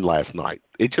didn't end last night.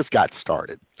 It just got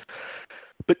started.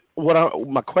 But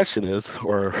my question is,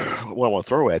 or what I want to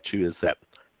throw at you is that,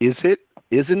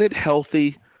 isn't it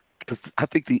healthy? Because I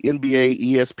think the NBA,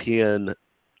 ESPN,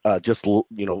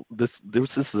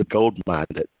 this is a gold mine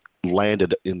that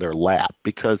landed in their lap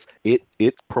because it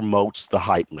promotes the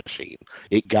hype machine.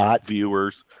 It got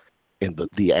viewers, and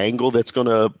the angle that's going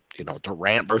to,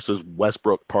 Durant versus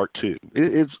Westbrook part 2.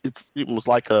 It was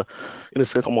like in a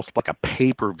sense, almost like a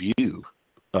pay-per-view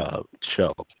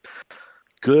show.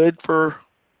 Good for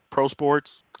pro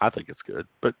sports. I think it's good.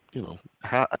 But,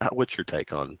 what's your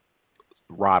take on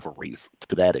rivalries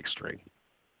to that extreme?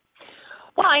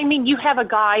 Well, I mean, you have a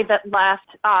guy that left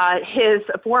his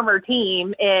former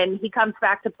team, and he comes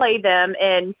back to play them,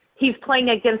 and he's playing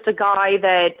against a guy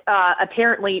that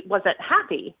apparently wasn't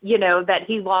happy, that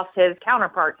he lost his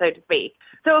counterpart, so to speak.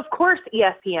 So, of course,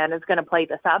 ESPN is going to play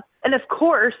this up. And, of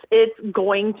course, it's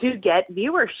going to get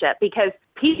viewership because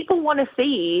people want to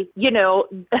see,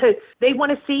 they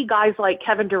want to see guys like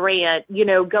Kevin Durant,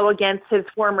 go against his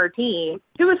former team,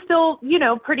 who is still,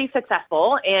 pretty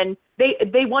successful. And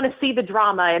they want to see the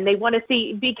drama, and they want to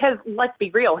see, because let's be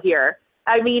real here.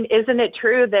 I mean, isn't it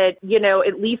true that,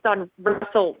 at least on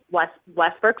Russell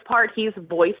Westbrook's part, he's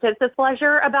voiced his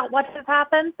displeasure about what has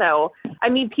happened? So, I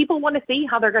mean, people want to see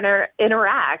how they're going to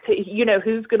interact,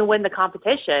 who's going to win the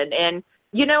competition. And,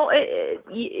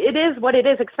 it is what it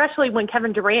is, especially when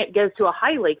Kevin Durant goes to a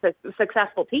highly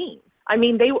successful team. I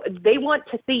mean, they want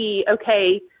to see,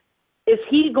 okay, is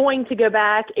he going to go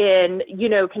back and,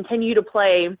 continue to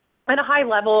play at a high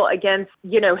level against,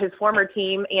 his former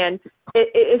team? And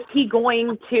is he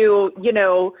going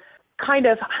to, kind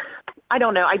of, I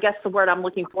don't know, I guess the word I'm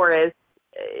looking for is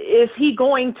he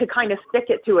going to kind of stick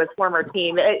it to his former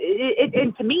team?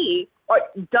 And to me,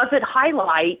 does it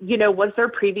highlight, was there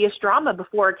previous drama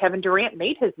before Kevin Durant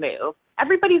made his move?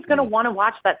 Everybody's going to want to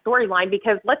watch that storyline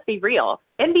because let's be real,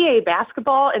 NBA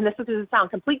basketball, and this doesn't sound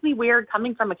completely weird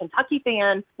coming from a Kentucky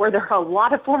fan where there are a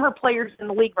lot of former players in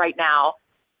the league right now,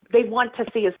 they want to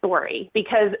see a story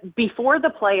because before the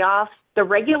playoffs, the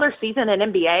regular season in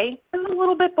NBA is a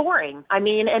little bit boring. I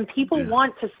mean, and people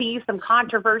want to see some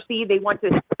controversy. They want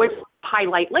to, which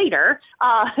highlight later,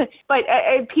 but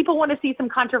people want to see some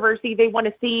controversy. They want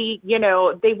to see,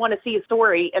 they want to see a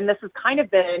story, and this has kind of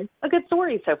been a good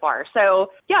story so far.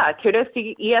 So, yeah, kudos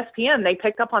to ESPN. They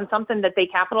picked up on something that they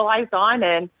capitalized on,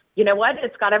 and you know what?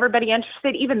 It's got everybody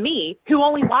interested, even me, who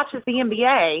only watches the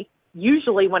NBA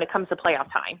usually when it comes to playoff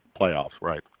time. Playoffs,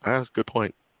 right. That's a good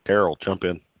point. Daryl, jump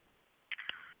in.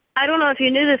 I don't know if you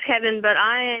knew this, Kevin, but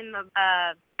I'm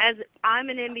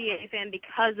an NBA fan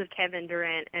because of Kevin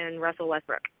Durant and Russell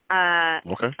Westbrook.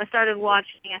 Okay. I started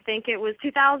watching, I think it was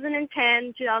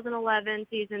 2010, 2011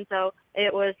 season, so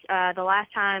it was the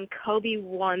last time Kobe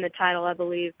won the title, I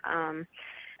believe.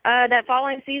 That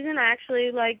following season, I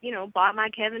actually, bought my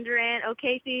Kevin Durant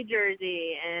OKC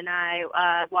jersey, and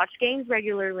I watched games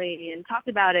regularly and talked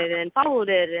about it and followed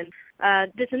it and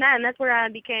this and that, and that's where I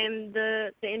became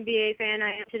the NBA fan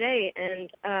I am today.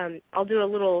 And I'll do a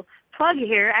little plug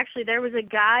here. Actually, there was a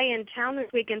guy in town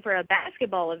this weekend for a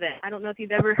basketball event. I don't know if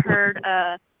you've ever heard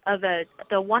of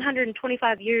the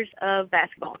 125 years of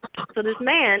basketball. So this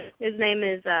man, his name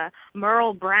is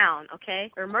Merle Brown,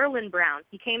 or Merlin Brown.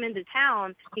 He came into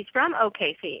town. He's from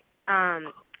OKC.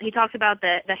 He talks about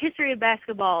the history of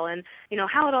basketball and,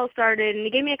 how it all started. And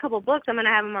he gave me a couple of books. I'm going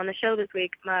to have him on the show this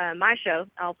week, my show.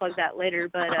 I'll plug that later.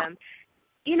 But, and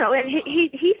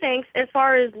he thinks as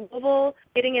far as Louisville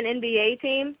getting an NBA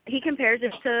team, he compares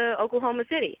it to Oklahoma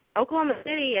City. Oklahoma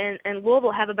City and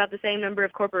Louisville have about the same number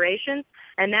of corporations,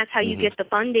 and that's how you get the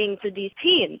funding for these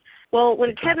teams. Well,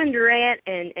 when Kevin Durant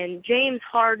and James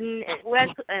Harden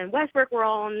and Westbrook were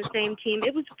all on the same team,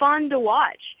 it was fun to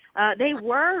watch. They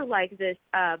were like this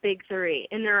big three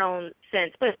in their own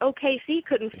sense, but OKC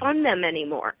couldn't fund them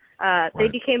anymore. They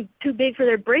became too big for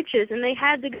their britches, and they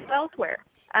had to go elsewhere.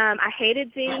 I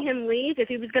hated seeing him leave. If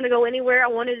he was going to go anywhere, I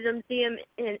wanted him to see him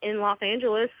in Los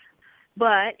Angeles.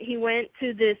 But he went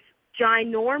to this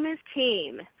ginormous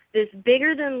team, this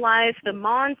bigger-than-life, the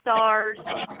Monstars,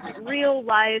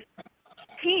 real-life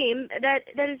team that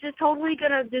is just totally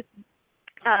going to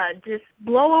just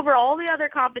blow over all the other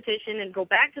competition and go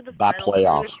back to the By finals.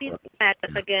 playoffs. See the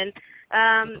matchup again.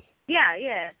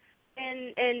 Yeah.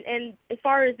 And as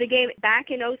far as the game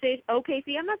back in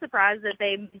OKC, I'm not surprised that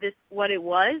they made this what it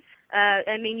was.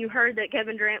 I mean, you heard that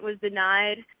Kevin Durant was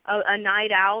denied a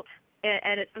night out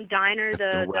at some diner.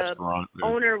 The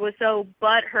owner was so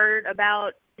butthurt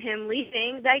about him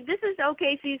leaving. Like, this is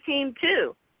OKC's team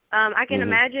too. I can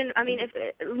imagine. I mean, if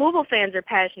Louisville fans are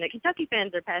passionate, Kentucky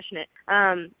fans are passionate.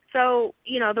 So,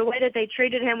 you know, the way that they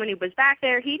treated him when he was back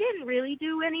there, he didn't really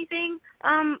do anything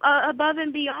above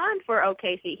and beyond for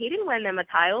OKC. He didn't win them a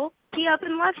title. He up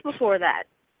and left before that.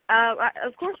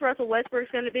 Of course, Russell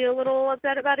Westbrook's going to be a little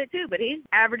upset about it too, but he's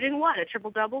averaging what, a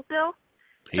triple-double still?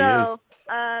 He is.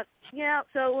 Yeah,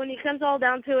 so when it comes all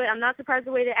down to it, I'm not surprised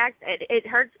the way they act. It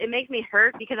hurts. It makes me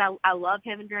hurt because I love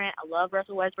Kevin Durant. I love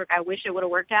Russell Westbrook. I wish it would have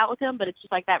worked out with him, but it's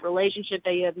just like that relationship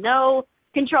that you have no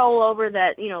control over,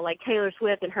 that, you know, like Taylor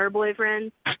Swift and her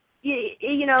boyfriend.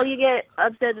 You know, you get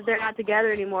upset that they're not together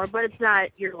anymore, but it's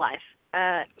not your life.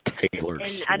 Taylor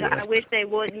Swift. I wish they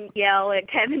wouldn't yell at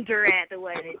Kevin Durant the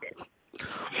way they did.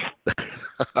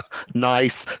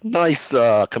 Nice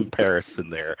comparison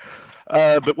there.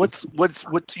 But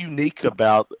what's unique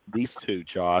about these two,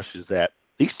 Josh, is that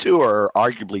these two are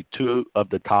arguably two of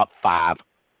the top 5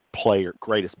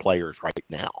 greatest players right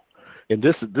now, and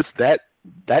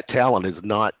that talent is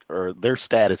not, or their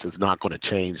status is not going to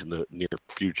change in the near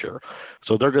future.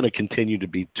 So they're going to continue to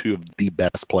be two of the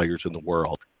best players in the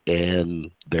world, and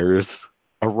there's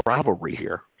a rivalry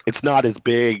here. It's not as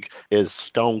big as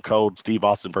Stone Cold Steve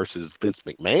Austin versus Vince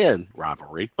McMahon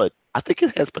rivalry, but I think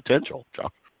it has potential,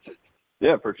 Josh.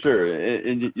 Yeah, for sure.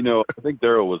 And you know, I think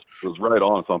Daryl was right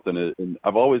on something. And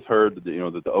I've always heard that, you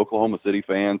know, that the Oklahoma City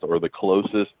fans are the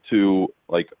closest to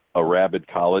like a rabid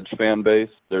college fan base.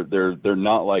 They're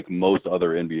not like most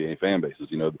other NBA fan bases.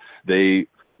 You know, they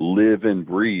live and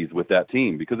breathe with that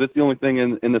team because it's the only thing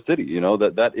in the city, you know,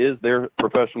 that is their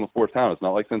professional sports town. It's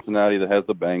not like Cincinnati that has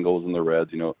the Bengals and the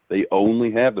Reds. You know, they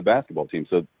only have the basketball team.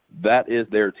 So that is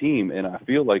their team. And I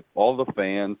feel like all the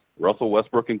fans, Russell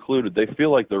Westbrook included, they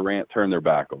feel like Durant turned their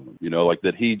back on them, you know, like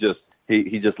that he just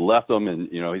left them, and,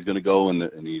 you know, he's going to go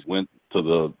and he went to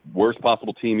the worst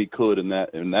possible team he could in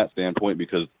that standpoint,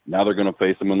 because now they're going to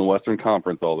face him in the Western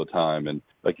Conference all the time. And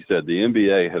like you said, the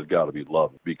NBA has got to be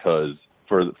loved, because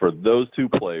for those two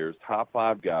players, top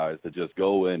 5 guys, to just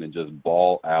go in and just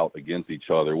ball out against each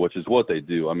other, which is what they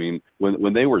do. I mean,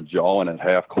 when they were jawing at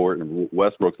half court and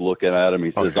Westbrook's looking at him,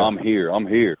 he says, "I'm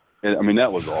here." And I mean,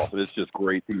 that was awesome. It's just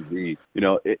great TV, you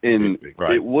know. And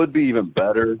right. It would be even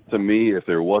better to me if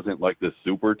there wasn't like this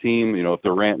super team. You know, if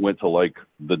Durant went to like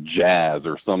the Jazz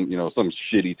or some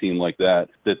shitty team like that,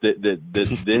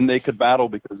 that then they could battle.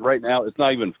 Because right now it's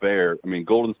not even fair. I mean,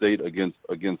 Golden State against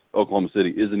Oklahoma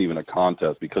City isn't even a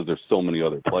contest because there's so many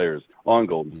other players on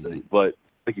Golden State. But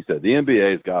like you said, the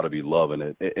NBA has got to be loving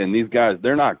it. And these guys,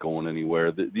 they're not going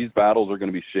anywhere. These battles are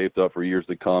going to be shaped up for years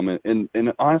to come. And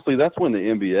honestly, that's when the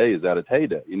NBA is at its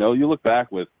heyday. You know, you look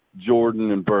back with Jordan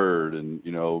and Bird and,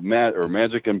 you know,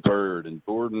 Magic and Bird and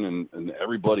Jordan and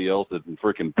everybody else that's in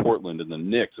freaking Portland and the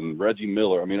Knicks and Reggie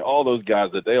Miller. I mean, all those guys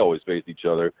that they always faced each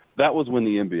other. That was when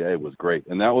the NBA was great.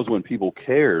 And that was when people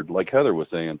cared, like Heather was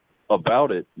saying,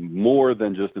 about it more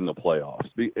than just in the playoffs.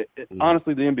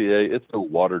 Honestly, the NBA, it's so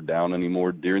watered down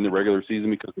anymore during the regular season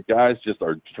because the guys just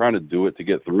are trying to do it to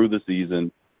get through the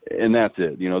season, and that's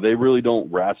it. You know, they really don't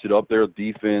ratchet up their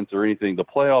defense or anything. The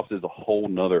playoffs is a whole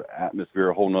nother atmosphere,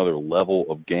 a whole nother level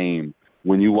of game.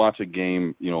 When you watch a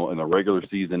game, you know, in the regular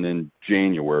season in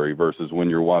January versus when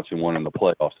you're watching one in the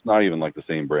playoffs, it's not even like the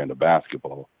same brand of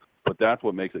basketball. But that's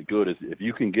what makes it good, is if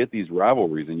you can get these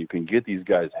rivalries and you can get these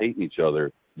guys hating each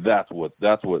other, that's what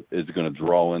is going to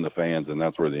draw in the fans, and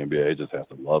that's where the NBA just has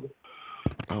to love it.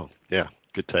 Oh, yeah,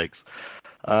 good takes.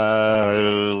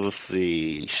 Let's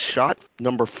see. Shot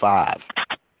number 5.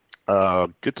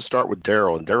 Good to start with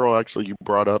Daryl. And Daryl, actually, you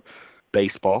brought up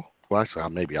baseball. Well, actually,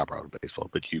 maybe I brought up baseball,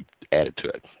 but you added to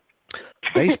it.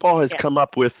 Baseball has come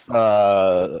up with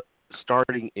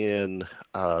starting in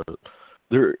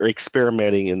they're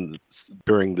experimenting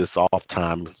during this off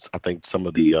time. I think some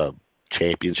of the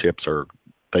championships are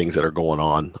things that are going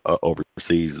on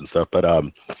overseas and stuff, but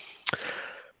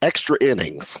extra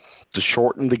innings to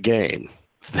shorten the game.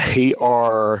 They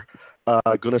are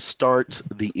going to start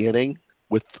the inning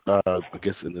with, I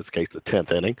guess in this case, the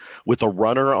 10th inning with a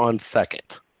runner on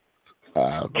second.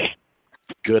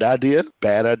 Good idea,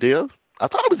 bad idea. I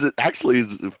thought it was actually,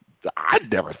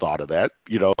 I'd never thought of that.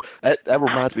 That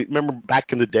reminds me, remember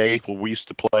back in the day when we used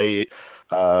to play,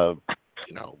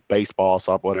 baseball,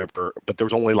 softball, whatever, but there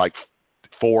was only like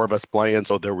 4 of us playing,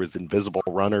 so there was invisible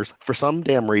runners. For some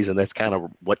damn reason, that's kind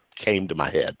of what came to my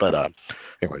head. But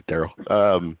anyway,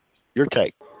 Daryl, your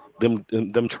take. Them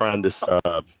trying this,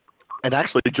 and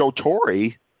actually Joe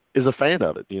Torre is a fan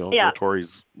of it. Yeah. Joe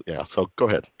Torre's, so go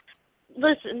ahead.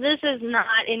 Listen, this is not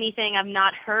anything I've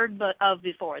not heard of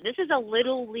before. This is a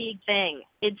little league thing.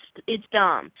 It's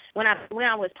dumb. When I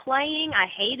was playing, I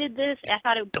hated this. I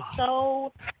thought it was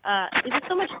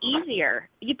so much easier.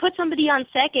 You put somebody on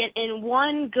second and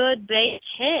one good base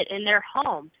hit and they're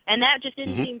home, and that just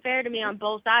didn't seem fair to me on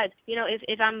both sides.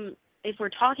 If we're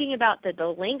talking about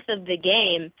the length of the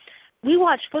game, we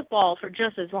watch football for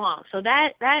just as long. So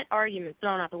that argument's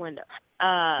thrown out the window.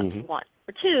 One.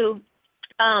 For two,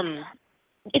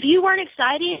 if you weren't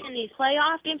excited in these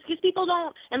playoff games, because people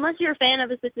don't, unless you're a fan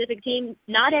of a specific team,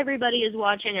 not everybody is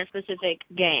watching a specific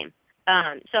game.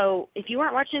 So if you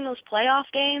weren't watching those playoff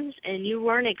games and you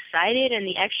weren't excited in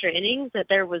the extra innings that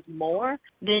there was more,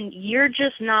 then you're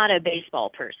just not a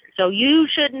baseball person. So you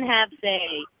shouldn't have say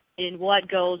in what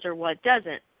goes or what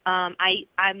doesn't. I'm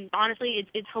honestly,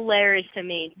 it's hilarious to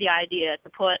me, the idea to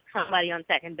put somebody on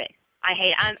second base.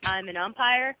 I'm an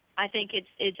umpire. I think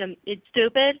it's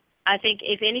stupid. I think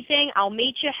if anything, I'll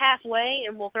meet you halfway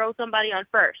and we'll throw somebody on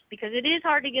first, because it is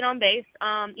hard to get on base.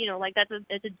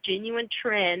 That's a genuine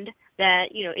trend that,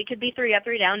 it could be 3 up,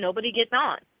 3 down, nobody gets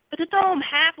on. But to throw them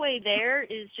halfway there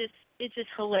it's just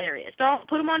hilarious. Don't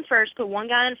put them on first, put one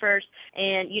guy on first,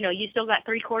 and you still got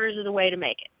 3/4 of the way to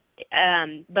make it.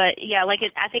 But yeah,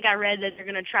 I think I read that they're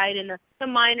going to try it in the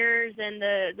minors and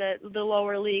the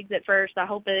lower leagues at first. I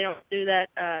hope they don't do that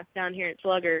down here at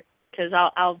Slugger, because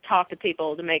I'll talk to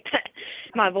people to make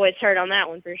my voice heard on that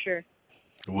one for sure.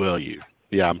 Will you?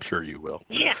 Yeah, I'm sure you will.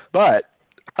 Yeah. But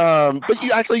I'll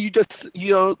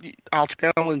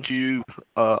challenge you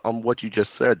on what you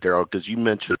just said, Daryl, because you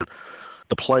mentioned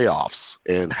the playoffs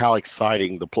and how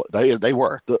exciting they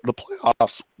were. The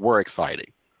playoffs were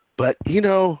exciting. But,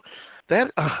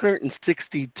 that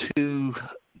 162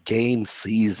 game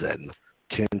season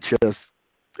can just,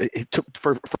 it took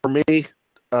for me,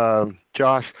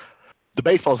 Josh, the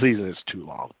baseball season is too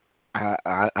long.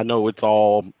 I know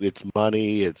it's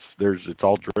money. It's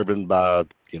all driven by,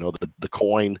 the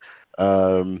coin.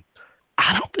 I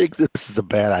don't think this is a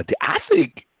bad idea. I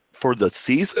think for the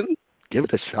season, give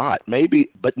it a shot, maybe,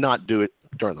 but not do it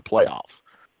during the playoffs.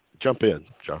 Jump in,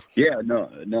 Josh. Yeah, no,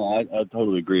 I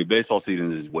totally agree. Baseball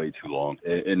season is way too long.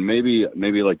 And maybe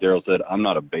like Daryl said, I'm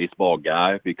not a baseball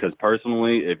guy, because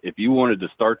personally, if you wanted to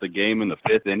start the game in the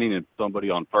 5th inning and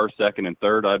somebody on first, second, and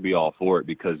third, I'd be all for it,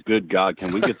 because good God,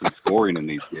 can we get some scoring in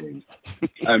these games?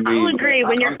 I mean, I'll agree.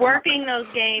 When you're working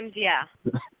those games, yeah.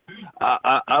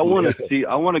 I want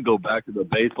to go back to the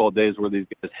baseball days where these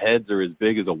guys' heads are as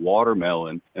big as a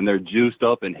watermelon and they're juiced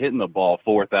up and hitting the ball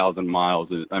 4,000 miles.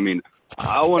 I mean,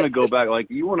 I want to go back. Like,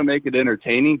 you want to make it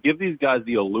entertaining, give these guys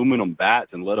the aluminum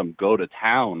bats and let them go to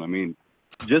town. I mean,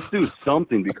 just do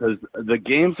something, because the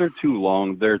games are too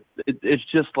long. It's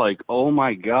just like, oh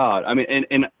my God. I mean,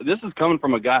 and this is coming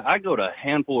from a guy, I go to a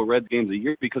handful of Reds games a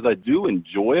year because I do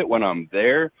enjoy it when I'm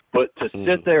there, but to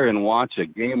sit there and watch a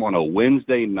game on a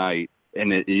Wednesday night,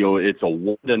 and it's a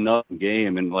 1-0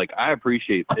 game, and like, I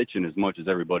appreciate pitching as much as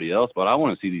everybody else, but I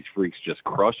want to see these freaks just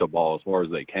crush a ball as far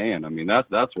as they can. I mean,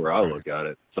 that's where I look at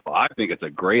it. So I think it's a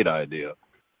great idea.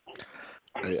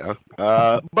 Yeah,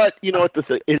 but what the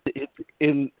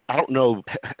thing I don't know,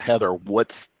 Heather,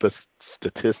 what's the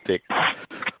statistic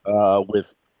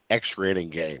with extra inning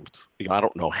games? I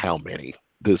don't know how many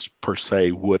this per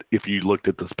se would, if you looked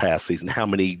at this past season, how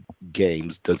many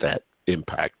games does that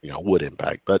impact? Would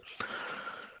impact, but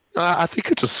I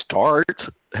think it's a start,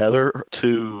 Heather,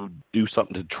 to do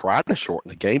something to try to shorten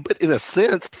the game. But in a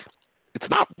sense, it's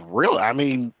not real. I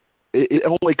mean, it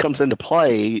only comes into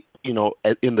play, in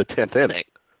the 10th inning.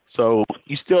 So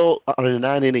you still, on a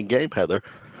 9-inning game, Heather,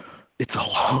 it's a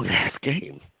long-ass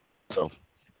game. So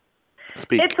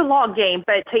speak. It's a long game,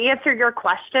 but to answer your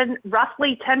question,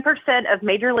 roughly 10% of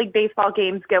Major League Baseball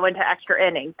games go into extra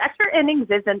innings. Extra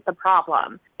innings isn't the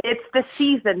problem. It's the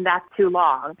season that's too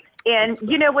long. And,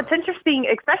 what's interesting,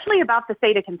 especially about the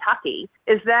state of Kentucky,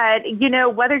 is that,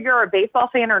 whether you're a baseball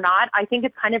fan or not, I think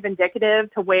it's kind of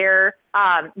indicative to where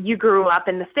you grew up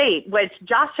in the state, which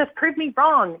Josh just proved me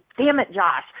wrong. Damn it,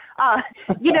 Josh.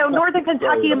 Northern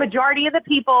Kentucky, a majority of the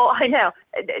people,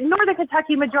 Northern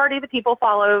Kentucky, majority of the people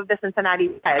follow the Cincinnati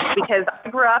Reds, because I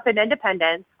grew up in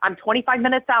Independence. I'm 25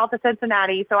 minutes south of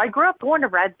Cincinnati, so I grew up going to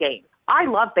Reds games. I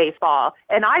love baseball,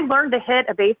 and I learned to hit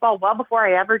a baseball well before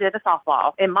I ever did a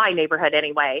softball, in my neighborhood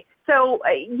anyway. So,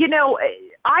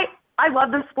 I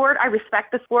love the sport. I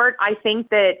respect the sport. I think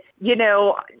that,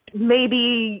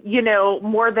 maybe,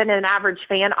 more than an average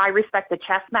fan, I respect the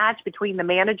chess match between the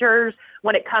managers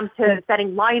when it comes to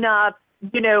setting lineups,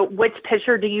 which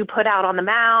pitcher do you put out on the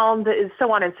mound,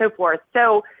 so on and so forth.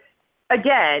 So,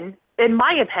 again, in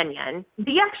my opinion,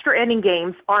 the extra inning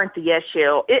games aren't the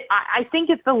issue. I think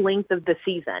it's the length of the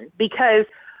season, because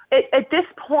at this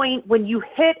point, when you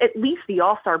hit at least the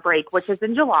All-Star break, which is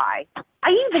in July,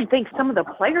 I even think some of the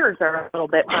players are a little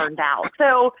bit burned out.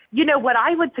 So, what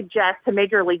I would suggest to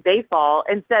Major League Baseball,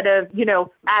 instead of,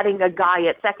 adding a guy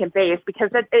at second base, because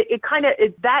it kind of,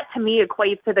 that to me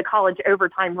equates to the college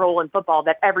overtime rule in football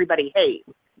that everybody hates.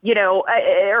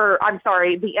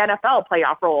 The NFL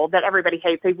playoff rule that everybody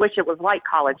hates. They wish it was like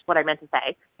college, what I meant to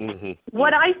say. Mm-hmm.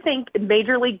 What I think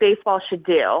Major League Baseball should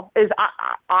do is,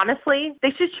 honestly,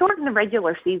 they should shorten the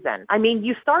regular season. I mean,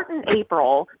 you start in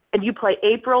April, and you play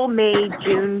April, May,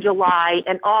 June, July,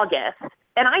 and August.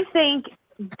 And I think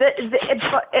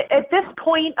at this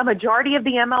point, a majority of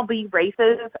the MLB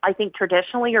races, I think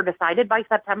traditionally are decided by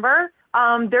September.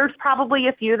 There's probably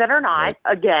a few that are not.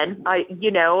 Again,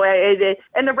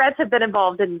 and the Reds have been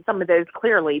involved in some of those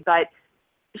clearly, but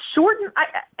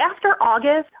after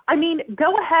August,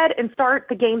 go ahead and start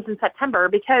the games in September,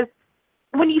 because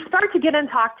when you start to get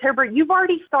into October, you've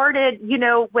already started,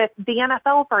 with the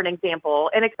NFL, for an example,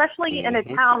 and especially in a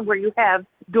town where you have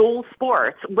dual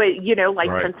sports, like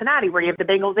Cincinnati, where you have the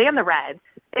Bengals and the Reds.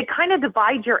 It kind of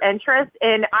divides your interest,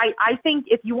 and I think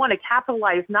if you want to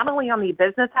capitalize not only on the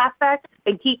business aspect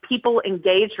and keep people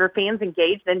engaged or fans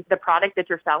engaged in the product that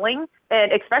you're selling,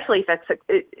 and especially if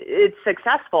it's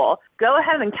successful, go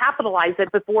ahead and capitalize it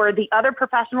before the other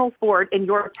professional sport in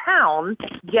your town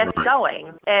gets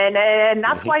going. And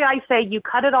that's why I say you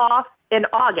cut it off in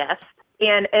August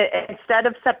and instead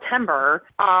of September,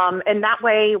 and that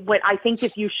way, I think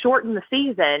if you shorten the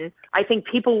season, I think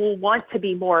people will want to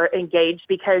be more engaged,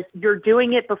 because you're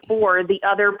doing it before the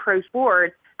other pro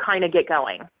sports kind of get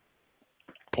going.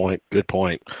 Good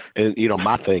point. And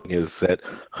my thing is that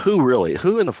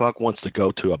who in the fuck wants to go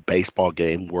to a baseball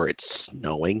game where it's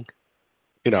snowing?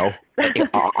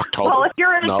 October. Well, if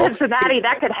you're in Cincinnati,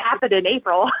 that could happen in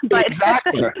April. But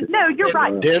exactly. No, you're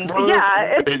right. Denver,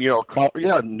 yeah,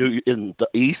 and in the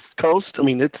East Coast.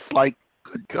 It's like,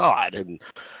 good God, and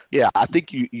yeah, I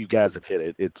think you guys have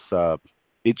hit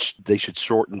it. They should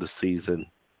shorten the season,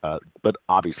 but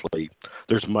obviously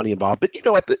there's money involved. But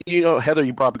Heather,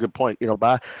 you brought up a good point.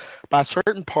 By a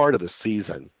certain part of the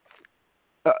season.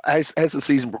 As the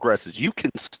season progresses, you can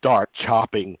start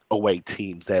chopping away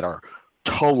teams that are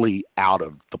totally out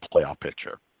of the playoff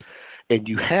picture, and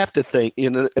you have to think,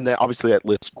 and then obviously that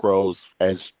list grows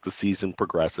as the season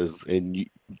progresses, and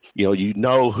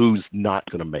you who's not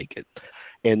going to make it,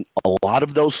 and a lot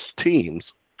of those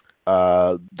teams,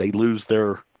 they lose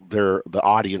the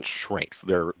audience shrinks,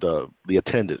 the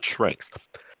attendance shrinks.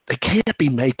 They can't be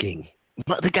making,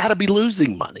 they got to be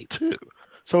losing money too.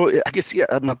 So I guess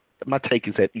my take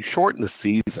is that you shorten the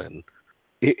season,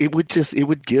 it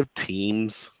would give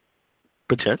teams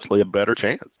potentially a better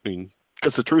chance.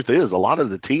 Because the truth is, a lot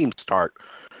of the teams start,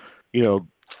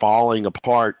 falling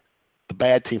apart. The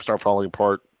bad teams start falling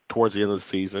apart towards the end of the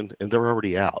season, and they're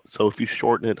already out. So if you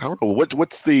shorten it, I don't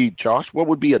know, Josh, what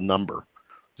would be a number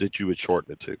that you would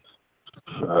shorten it to?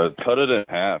 Cut it in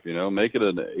half, make it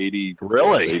an 80,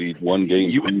 really? 81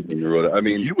 game season.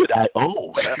 You would,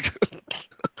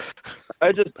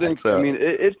 I just think,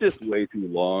 it's just way too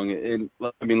long. And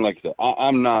like I said,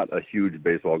 I'm not a huge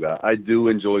baseball guy. I do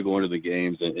enjoy going to the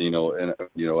games, and I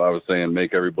was saying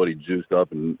make everybody juiced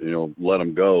up and let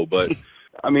them go. But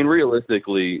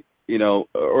realistically,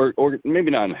 or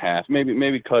maybe not in half,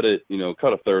 maybe cut it,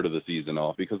 cut a third of the season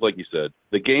off, because like you said,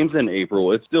 the game's in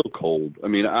April. It's still cold.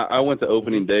 I went to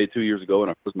opening day 2 years ago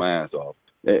and I froze my ass off.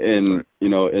 And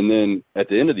and then at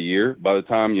the end of the year, by the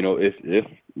time, if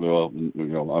I'm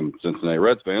a Cincinnati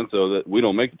Reds fan, so that we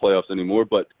don't make the playoffs anymore.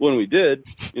 But when we did,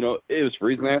 it was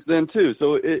freezing ass then too.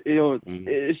 So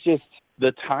it's just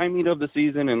the timing of the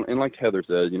season, and like Heather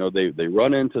said, they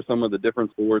run into some of the different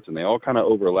sports, and they all kind of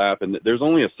overlap. And there's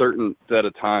only a certain set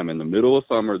of time in the middle of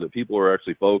summer that people are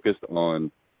actually focused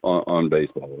on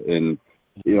baseball. And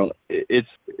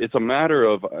it's a matter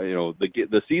of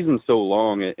the season's so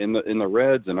long in the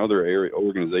Reds and other area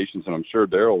organizations, and I'm sure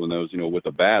Daryl knows, with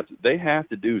the bats, they have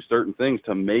to do certain things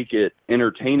to make it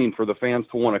entertaining for the fans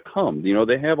to want to come.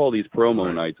 They have all these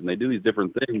promo nights, and they do these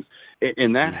different things,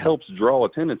 and that helps draw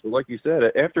attendance. But like you said,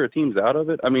 after a team's out of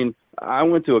it, I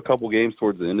went to a couple games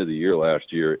towards the end of the year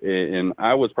last year, and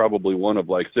I was probably one of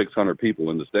like 600 people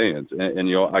in the stands. And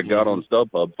you know, I got on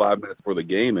StubHub 5 minutes before the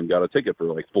game and got a ticket for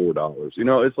like $4. You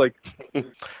know, it's like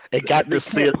it got to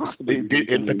sit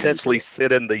and potentially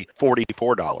sit in the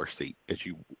 $44 seat, as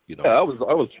you know. Yeah,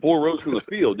 I was 4 rows from the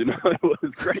field. You know, it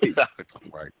was great.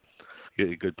 Right.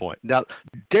 Good point. Now,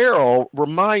 Daryl,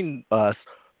 remind us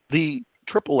the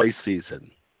AAA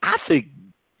season. I think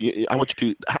I want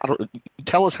you to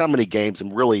tell us how many games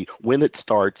and really when it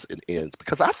starts and ends,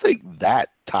 because I think that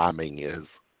timing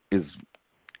is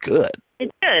good.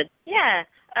 It's good. Yeah.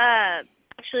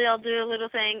 Actually, I'll do a little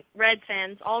thing. Reds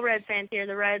fans, all Reds fans here,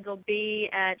 the Reds will be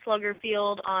at Slugger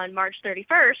Field on March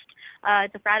 31st.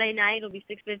 It's a Friday night. It'll be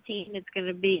 6:15. It's going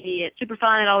to be super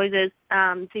fun. It always is.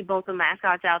 See both the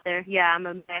mascots out there. Yeah, I'm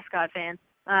a mascot fan.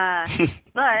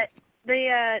 But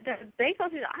the baseball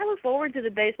season, I look forward to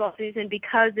the baseball season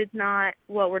because it's not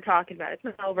what we're talking about. It's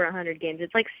not over 100 games.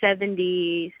 It's like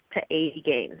 70 to 80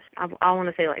 games. I want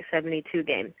to say like 72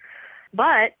 games.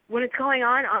 But when it's going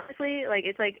on, honestly, like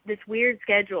it's like this weird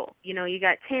schedule. You know, you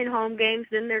got 10 home games,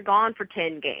 then they're gone for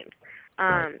 10 games.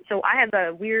 So I have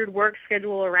a weird work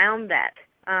schedule around that.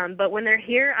 But when they're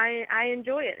here, I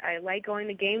enjoy it. I like going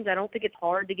to games. I don't think it's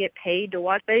hard to get paid to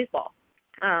watch baseball.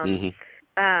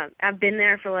 I've been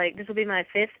there for this will be my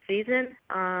 5th season.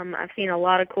 I've seen a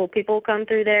lot of cool people come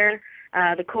through there.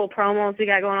 The cool promos we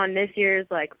got going on this year is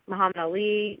like Muhammad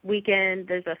Ali weekend.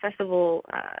 There's a festival,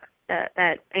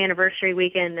 that anniversary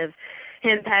weekend of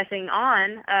him passing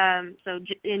on. So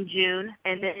in June,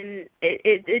 and then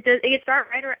it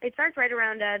starts right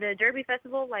around the Derby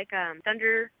Festival,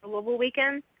 Thunder Louisville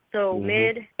weekend. So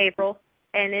mid-April.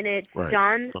 And then it's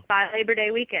done by Labor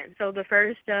Day weekend, so the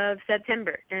 1st of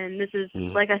September. And this is,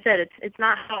 like I said, it's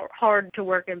not hard to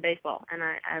work in baseball, and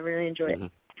I really enjoy it.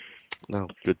 No,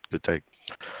 good take.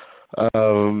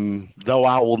 Though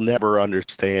I will never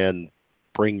understand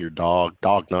Bring Your Dog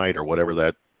Night, or whatever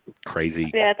that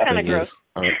crazy it's kind of gross. is.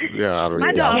 I don't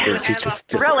My dog it's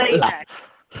just really.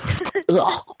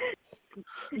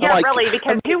 Yeah, like, really,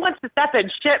 because who wants to step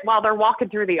in shit while they're walking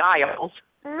through the aisles?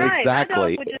 Right. Exactly. My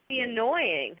dog would just be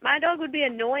annoying. My dog would be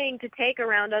annoying to take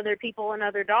around other people and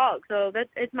other dogs. So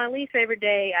it's my least favorite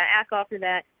day. I ask off for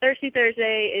that.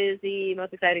 Thursday is the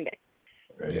most exciting day.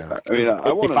 Yeah. I mean,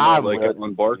 I want to know,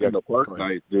 on Bark in the Park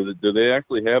night, do they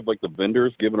actually have the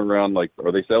vendors giving around,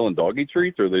 are they selling doggy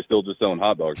treats, or are they still just selling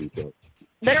hot dogs and stuff?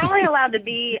 They're only allowed to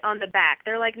be on the back.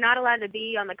 They're not allowed to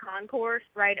be on the concourse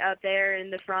right up there in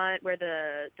the front where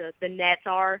the nets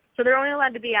are. So they're only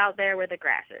allowed to be out there where the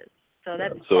grass is. So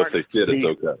that's if they shit, it's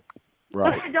okay.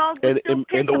 Right.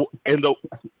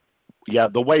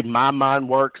 The way my mind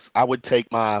works, I would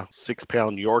take my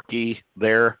 6-pound Yorkie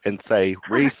there and say,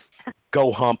 Reese,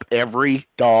 go hump every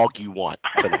dog you want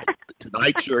tonight.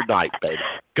 Tonight's your night, baby.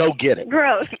 Go get it.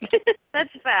 Gross. That's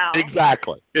foul.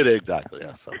 Exactly.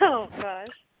 Yeah. So. Oh, gosh.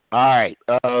 All right.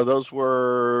 Those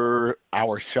were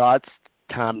our shots.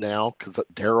 Time now, because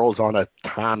Daryl's on a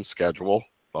time schedule.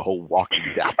 The whole Walking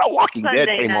Dead. I thought Walking Dead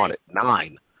came on at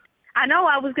 9. I know.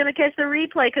 I was going to catch the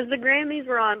replay because the Grammys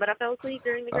were on, but I fell asleep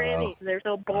during the Grammys. They're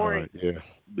so boring.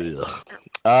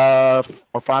 Our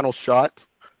final shot,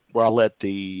 where I'll let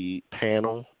the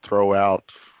panel throw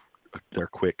out their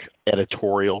quick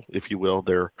editorial, if you will,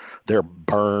 their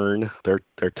burn, their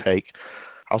take.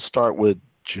 I'll start with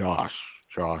Josh.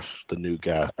 Josh, the new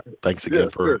guy. Thanks again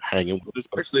for hanging with us.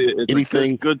 Actually, it's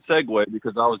a good segue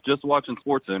because I was just watching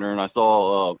SportsCenter and I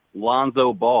saw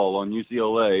Lonzo Ball on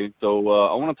UCLA. So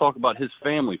I want to talk about his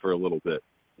family for a little bit.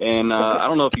 And I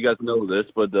don't know if you guys know this,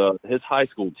 but his high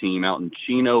school team out in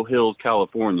Chino Hills,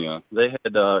 California, they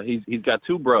had he's got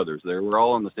 2 brothers. They were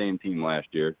all on the same team last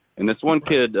year. And this one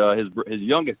kid, his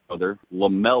youngest brother,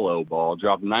 LaMelo Ball,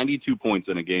 dropped 92 points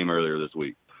in a game earlier this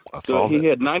week. So he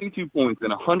had 92 points and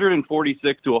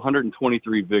 146 to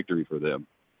 123 victory for them.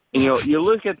 And, you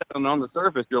look at that and on the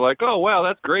surface, you're like, oh, wow,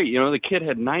 that's great. The kid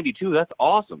had 92. That's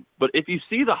awesome. But if you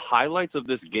see the highlights of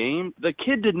this game, the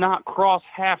kid did not cross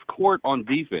half court on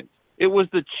defense. It was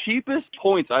the cheapest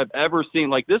points I've ever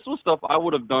seen. This was stuff I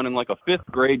would have done in a 5th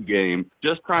grade game,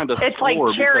 just trying to It's like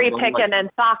cherry picking in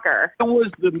soccer. It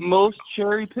was the most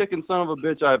cherry picking son of a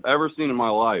bitch I've ever seen in my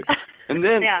life. And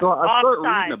then so I start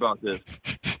reading about this.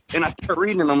 And I start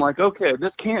reading, and I'm like, okay,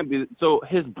 this can't be. So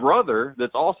his brother,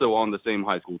 that's also on the same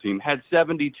high school team, had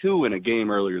 72 in a game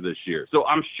earlier this year. So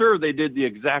I'm sure they did the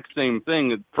exact same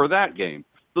thing for that game.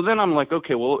 So then I'm like,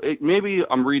 okay, well, maybe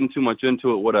I'm reading too much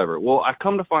into it, whatever. Well, I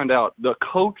come to find out the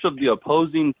coach of the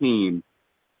opposing team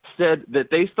said that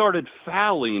they started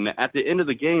fouling at the end of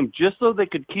the game just so they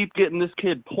could keep getting this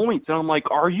kid points. And I'm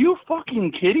like, are you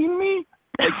fucking kidding me?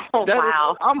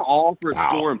 wow. I'm all for Wow.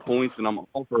 scoring points, and I'm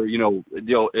all for,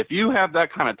 if you have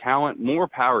that kind of talent, more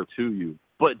power to you.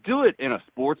 But do it in a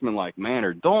sportsmanlike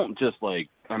manner. Don't just,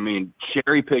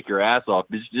 cherry pick your ass off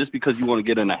just because you want to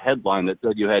get in a headline that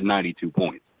said you had 92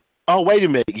 points. Oh, wait a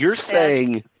minute. You're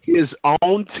saying his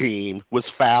own team was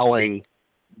fouling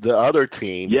the other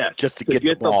team just to get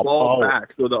the ball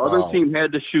back. So the other team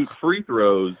had to shoot free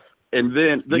throws. And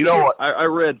then I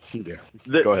read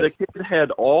the kid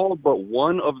had all but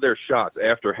one of their shots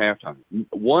after halftime.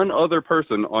 One other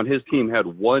person on his team had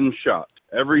one shot.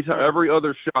 Every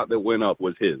other shot that went up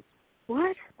was his.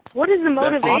 What? What is the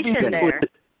motivation there?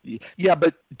 Yeah,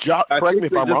 but correct me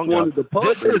if I'm wrong.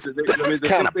 This is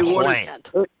kind of planned.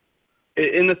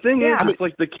 And the thing is, it's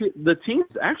like the team's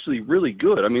actually really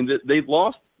good. I mean, they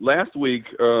lost last week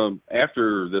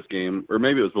after this game, or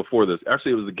maybe it was before this.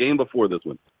 Actually, it was the game before this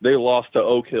one. They lost to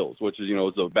Oak Hills, which is,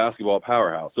 it's a basketball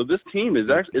powerhouse. So this team is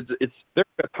actually, they're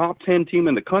a top 10 team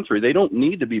in the country. They don't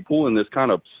need to be pulling this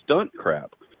kind of stunt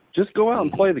crap. Just go out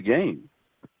and play the game.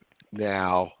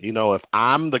 Now, if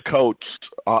I'm the coach,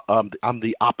 I'm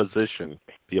the opposition,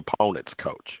 the opponent's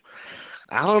coach.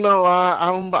 I don't know.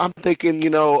 I'm thinking, Big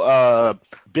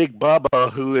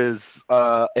Bubba, who is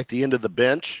at the end of the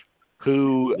bench,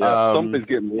 who something's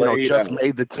getting just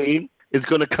made the team, is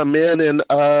going to come in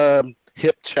and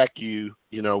hip check you,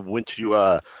 when you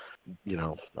are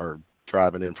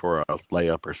driving in for a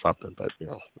layup or something. But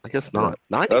I guess not.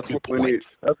 92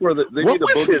 points. That's where they need to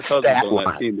book his cousins on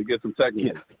that team to get some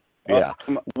technical. Yeah.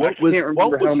 I can't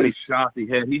remember how many shots he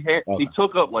had. He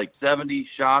took up like 70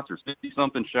 shots or 60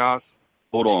 something shots.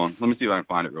 Hold on. Let me see if I can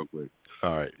find it real quick.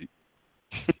 All right.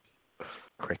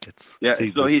 Crickets. Yeah,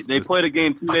 they played a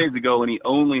game 2 days ago, and he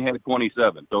only had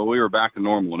 27. So we were back to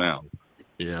normal now.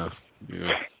 Yeah.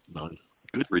 Nice.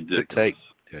 Good take.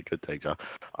 Yeah, good take, John.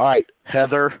 All right,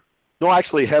 Heather. No,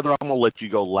 actually, Heather, I'm going to let you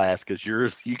go last because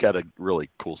you got a really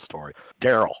cool story.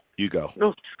 Daryl, you go.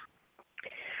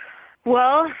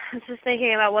 Well, I was just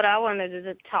thinking about what I wanted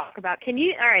to talk about. Can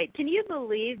you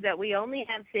believe that we only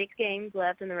have 6 games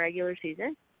left in the regular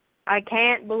season? I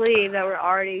can't believe that we're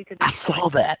already to this I saw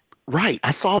that. Right. I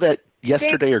saw that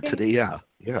yesterday or today. Yeah.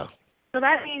 So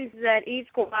that means that each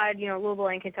squad, Louisville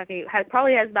and Kentucky,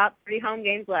 probably has about 3 home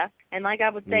games left. And like I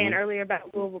was saying earlier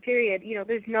about Louisville period,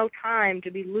 there's no time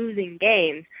to be losing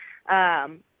games.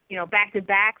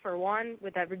 Back-to-back for one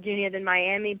with Virginia, then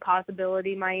Miami,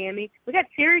 possibility Miami. We got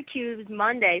Syracuse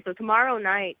Monday, so tomorrow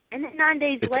night. And then 9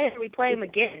 days later, we play them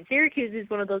again. Syracuse is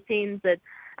one of those teams that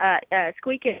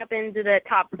squeaking up into the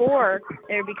top 4.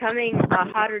 They're becoming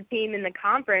a hotter team in the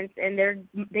conference, and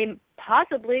they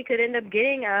possibly could end up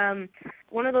getting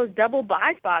one of those double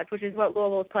bye spots, which is what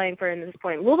Louisville's playing for in this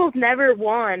point. Louisville's never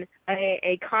won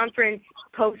a conference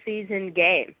postseason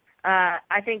game.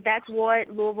 I think that's what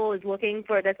Louisville is looking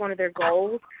for. That's one of their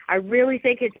goals. I really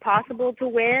think it's possible to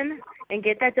win and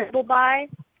get that double bye.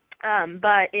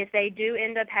 But if they do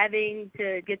end up having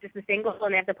to get just a single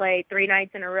and they have to play 3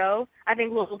 nights in a row, I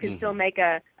think Louisville can still make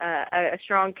a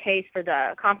strong case for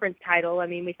the conference title. I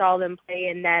mean, we saw them play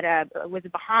in that, was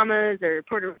it Bahamas or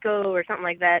Puerto Rico or something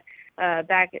like that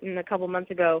back in a couple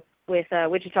months ago with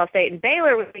Wichita State and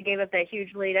Baylor, where they gave up that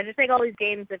huge lead. I just think all these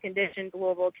games have conditioned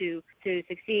Louisville to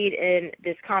succeed in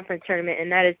this conference tournament,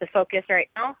 and that is the focus right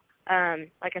now.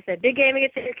 Like I said, big game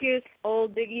against Syracuse,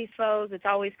 old Big East foes. It's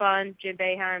always fun. Jim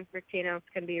Boeheim, Rick Pitino. It's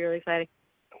going to be really exciting.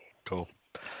 Cool.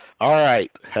 All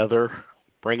right, Heather,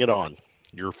 bring it on.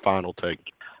 Your final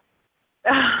take.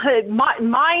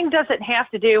 Mine doesn't have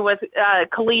to do with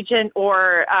collegiate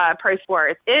or pro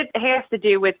sports. It has to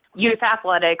do with youth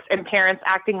athletics and parents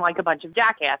acting like a bunch of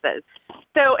jackasses.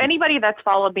 So anybody that's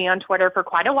followed me on Twitter for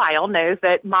quite a while knows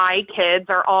that my kids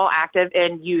are all active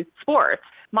in youth sports.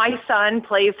 My son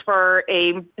plays for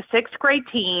a 6th grade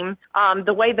team.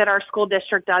 The way that our school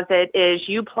district does it is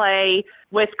you play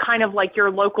with kind of like your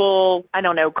local,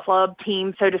 club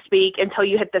team, so to speak, until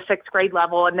you hit the 6th grade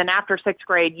level. And then after 6th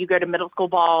grade, you go to middle school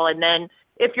ball. And then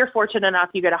if you're fortunate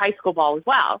enough, you go to high school ball as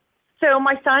well. So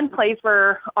my son plays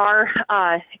for our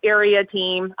area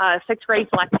team, 6th grade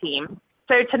select team.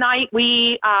 So tonight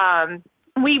we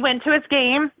went to his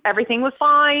game. Everything was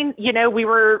fine. We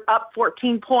were up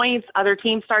 14 points. Other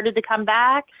teams started to come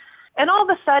back. And all of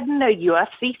a sudden, a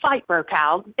UFC fight broke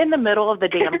out in the middle of the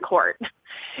damn court.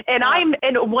 And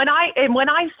when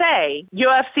I say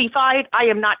UFC fight, I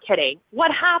am not kidding.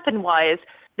 What happened was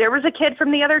there was a kid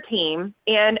from the other team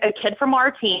and a kid from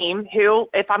our team who,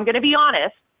 if I'm going to be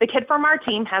honest, the kid from our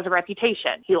team has a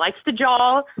reputation. He likes to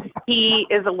jaw. He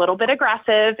is a little bit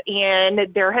aggressive,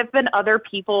 and there have been other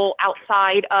people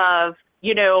outside of,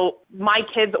 my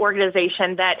kid's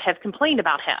organization that have complained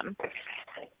about him.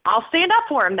 I'll stand up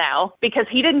for him though, because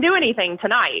he didn't do anything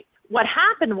tonight. What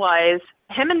happened was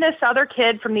him and this other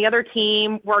kid from the other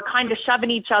team were kind of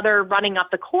shoving each other running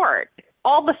up the court.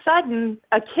 All of a sudden,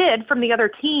 a kid from the other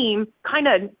team kind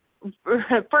of,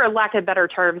 for lack of better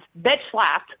terms, bitch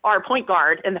slapped our point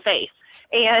guard in the face.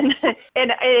 And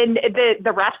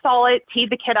the ref saw it,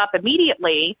 teed the kid up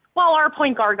immediately, while our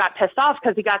point guard got pissed off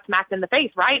because he got smacked in the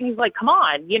face, right? And he's like, come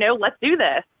on, let's do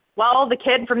this. Well, the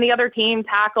kid from the other team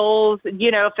tackles,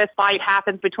 fist fight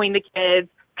happens between the kids.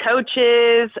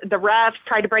 Coaches, the refs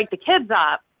try to break the kids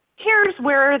up. Here's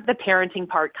where the parenting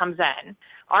part comes in.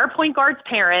 Our point guard's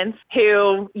parents,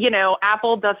 who,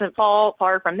 apple doesn't fall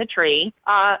far from the tree,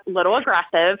 little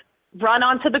aggressive, run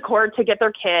onto the court to get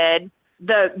their kid.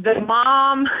 The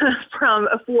mom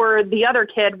for the other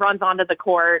kid runs onto the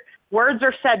court. Words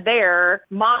are said there.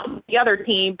 Mom, the other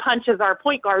team, punches our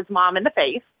point guard's mom in the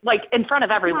face, like in front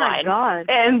of everyone. Oh my God.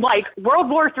 And like World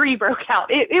War III broke out.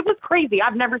 It was crazy.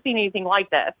 I've never seen anything like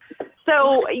this.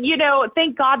 So,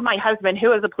 thank God my husband,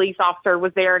 who is a police officer,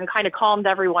 was there and kind of calmed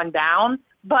everyone down.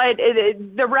 But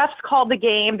the refs called the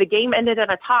game. The game ended in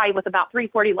a tie with about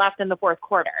 3:40 left in the fourth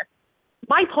quarter.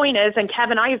 My point is, and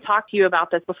Kevin, I have talked to you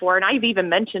about this before, and I've even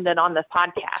mentioned it on this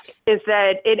podcast, is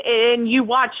that and you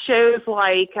watch shows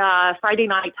like Friday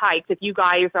Night Tykes, if you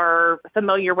guys are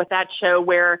familiar with that show,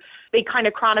 where they kind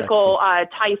of chronicle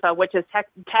TIFA, which is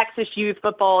Texas Youth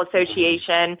Football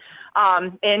Association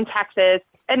in Texas,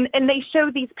 and they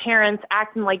show these parents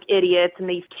acting like idiots and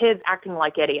these kids acting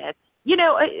like idiots.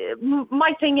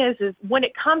 My thing is when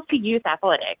it comes to youth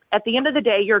athletics, at the end of the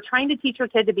day, you're trying to teach your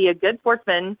kid to be a good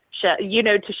sportsman,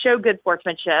 to show good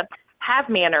sportsmanship, have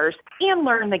manners, and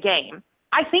learn the game.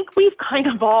 I think we've kind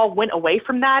of all went away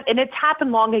from that, and it's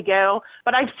happened long ago,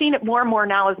 but I've seen it more and more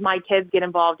now as my kids get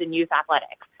involved in youth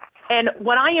athletics. And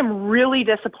what I am really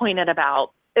disappointed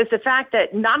about is the fact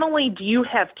that not only do you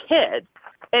have kids,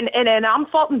 and I'm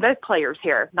faulting both players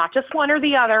here, not just one or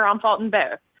the other, I'm faulting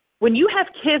both. When you have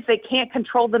kids that can't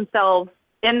control themselves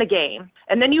in the game,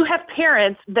 and then you have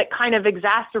parents that kind of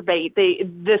exacerbate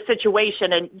the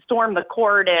situation and storm the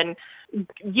court and,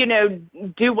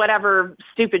 do whatever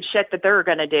stupid shit that they're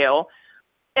going to do.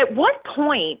 At what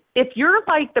point, if you're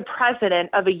like the president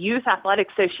of a youth athletic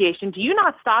association, do you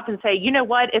not stop and say, you know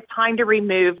what, it's time to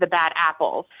remove the bad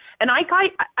apples? And I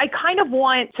kind of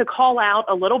want to call out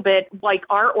a little bit like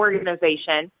our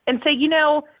organization and say,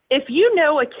 if you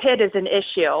know a kid is an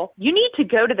issue, you need to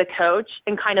go to the coach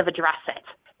and kind of address it.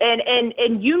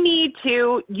 And you need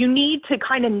to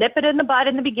kind of nip it in the bud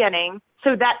in the beginning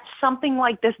so that something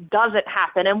like this doesn't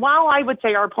happen. And while I would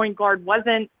say our point guard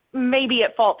wasn't maybe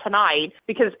at fault tonight,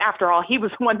 because after all, he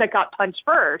was the one that got punched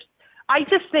first, I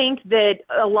just think that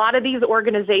a lot of these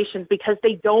organizations, because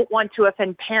they don't want to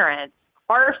offend parents,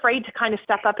 are afraid to kind of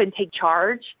step up and take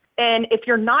charge. And if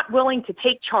you're not willing to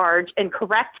take charge and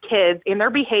correct kids in their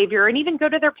behavior and even go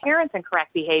to their parents and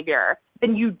correct behavior,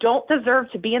 then you don't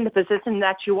deserve to be in the position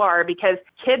that you are, because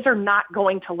kids are not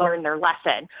going to learn their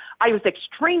lesson. I was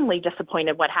extremely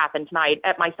disappointed what happened tonight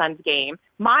at my son's game.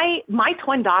 My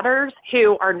twin daughters,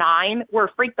 who are 9, were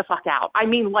freaked the fuck out. I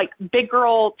mean, like big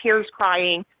girl tears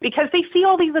crying because they see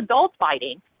all these adults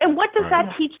fighting. And what does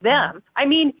that teach them? I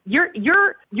mean,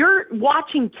 you're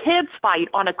watching kids fight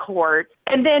on a court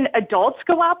and then adults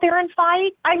go out there and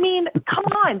fight. I mean, come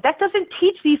on, that doesn't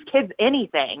teach these kids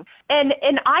anything. And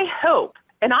I hope,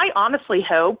 and I honestly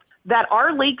hope, that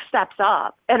our league steps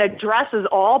up and addresses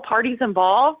all parties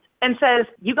involved and says,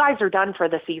 you guys are done for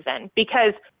the season.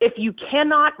 Because if you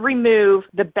cannot remove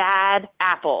the bad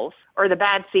apples or the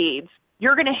bad seeds,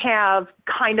 you're going to have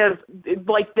kind of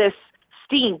like this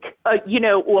stink,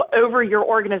 over your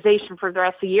organization for the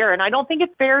rest of the year. And I don't think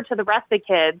it's fair to the rest of the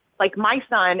kids, like my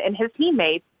son and his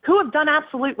teammates, who have done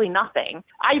absolutely nothing.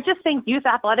 I just think youth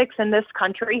athletics in this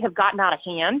country have gotten out of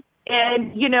hand.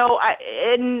 And,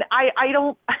 I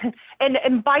don't,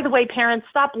 and by the way, parents,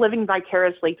 stop living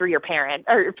vicariously through your parent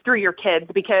or through your kids,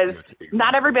 because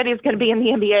not everybody's going to be in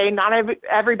the NBA. Not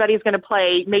everybody's going to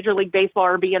play Major League Baseball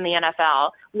or be in the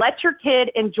NFL. Let your kid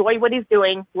enjoy what he's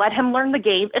doing. Let him learn the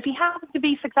game. If he happens to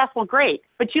be successful, great,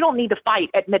 but you don't need to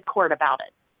fight at midcourt about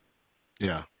it.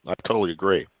 Yeah, I totally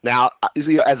agree. Now,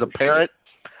 as a parent,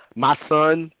 my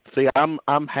son,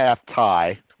 I'm half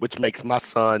Thai, which makes my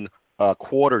son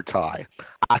quarter Thai.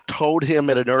 I told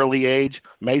him at an early age,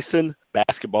 Mason,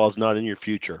 basketball is not in your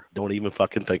future. Don't even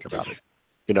fucking think about it.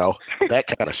 That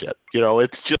kind of shit.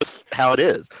 It's just how it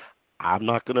is. I'm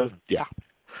not gonna. Yeah,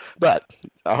 but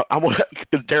I want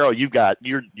because Daryl, you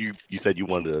said you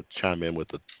wanted to chime in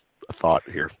with a thought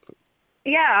here.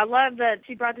 Yeah, I love that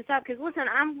she brought this up because, listen,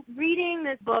 I'm reading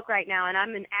this book right now, and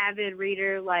I'm an avid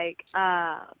reader. Like,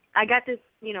 I got this,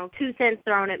 2 cents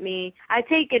thrown at me. I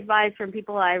take advice from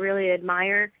people I really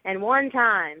admire, and one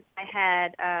time I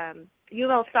had U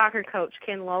of L soccer coach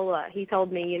Ken Lola. He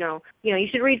told me, you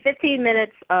should read 15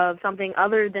 minutes of something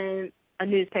other than a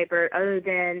newspaper, other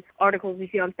than articles you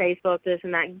see on Facebook, this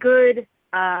and that, good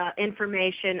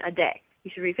information a day. You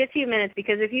should read 15 minutes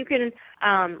because if you can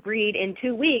read in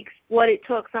 2 weeks what it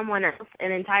took someone else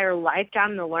an entire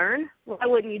lifetime to learn, why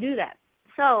wouldn't you do that?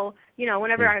 So,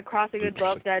 whenever I cross a good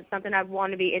book that's something I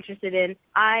want to be interested in,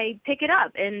 I pick it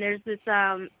up. And there's this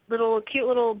cute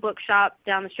little bookshop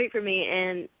down the street from me,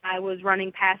 and I was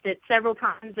running past it several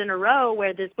times in a row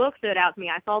where this book stood out to me.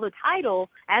 I saw the title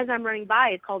as I'm running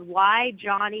by. It's called Why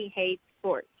Johnny Hates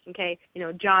Sports, okay?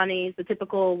 Johnny's the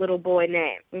typical little boy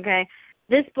name, okay?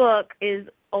 This book is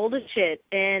old as shit,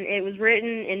 and it was written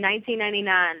in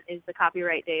 1999 is the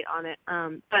copyright date on it.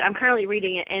 But I'm currently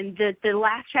reading it, and the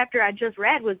last chapter I just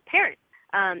read was parents.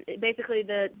 Basically,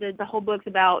 the whole book's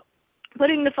about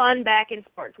putting the fun back in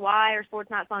sports. Why are sports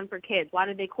not fun for kids? Why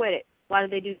did they quit it? Why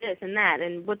did they do this and that?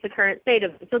 And what's the current state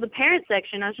of it? So the parent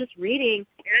section, I was just reading,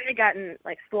 and I had gotten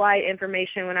slight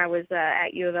information when I was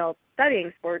at U of L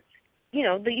studying sports.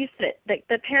 You said it.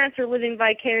 The parents are living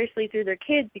vicariously through their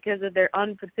kids because of their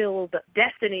unfulfilled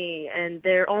destiny and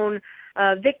their own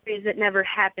victories that never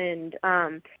happened.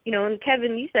 And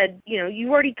Kevin, you said,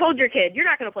 you already told your kid you're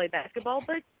not going to play basketball,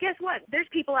 but guess what? There's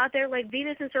people out there like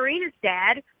Venus and Serena's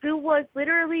dad who was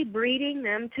literally breeding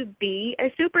them to be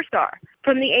a superstar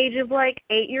from the age of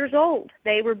 8 years old.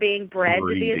 They were being bred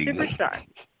to be a superstar.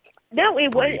 No,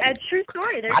 it was a true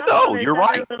story. I know, you're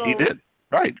right. He did.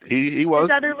 Right, he was.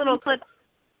 This other little clip.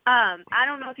 I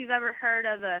don't know if you've ever heard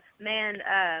of a man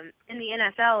in the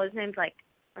NFL. His name's let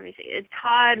me see. It's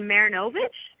Todd Marinovich.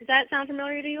 Does that sound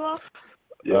familiar to you all?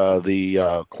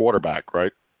 The quarterback,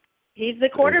 right? He's the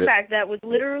quarterback that was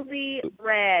literally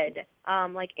bred,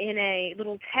 in a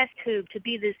little test tube to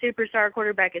be the superstar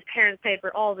quarterback. His parents paid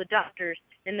for all the doctors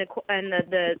and the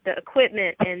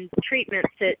equipment and treatments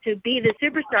to be the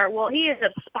superstar. Well, he ends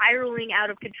up spiraling out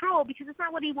of control because it's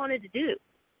not what he wanted to do.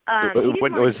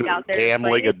 Was it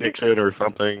gambling addiction or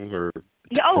something? Or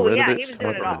he was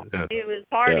doing it all. Yeah. He was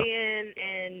partying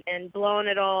and blowing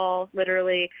it all,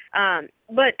 literally.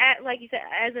 But like you said,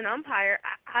 as an umpire,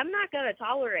 I'm not going to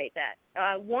tolerate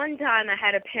that. One time I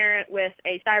had a parent with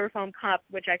a styrofoam cup,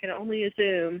 which I can only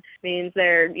assume means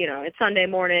it's Sunday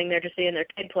morning, they're just seeing their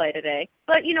kid play today.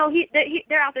 But,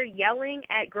 they're out there yelling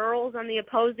at girls on the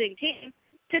opposing team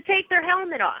to take their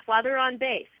helmet off while they're on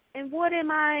base. And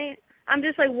I'm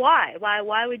just why?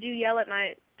 Why would you yell at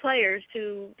my players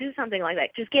to do something like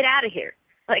that? Just get out of here.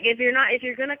 If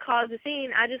you're gonna cause a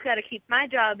scene, I just gotta my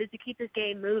job is to keep this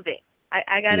game moving.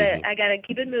 I gotta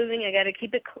keep it moving. I gotta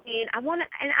keep it clean.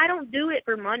 And I don't do it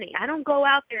for money. I don't go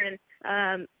out there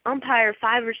and umpire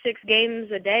 5 or 6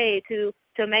 games a day to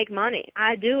make money.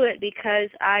 I do it because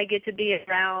I get to be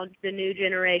around the new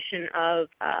generation of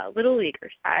little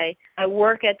leaguers. I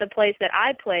work at the place that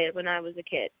I played when I was a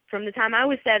kid, from the time I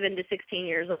was 7 to 16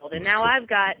 years old, and now I've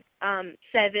got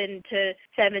 7 to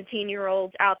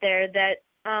 17-year-olds out there that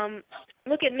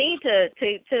look at me to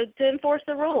enforce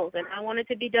the rules, and I want it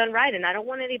to be done right, and I don't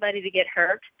want anybody to get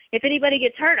hurt. If anybody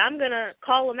gets hurt, I'm gonna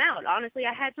call them out. Honestly,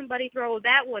 I had somebody throw a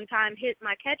bat one time, hit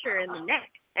my catcher in the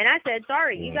neck, and I said,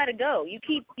 "Sorry, you got to go. You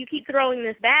keep throwing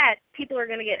this bat, people are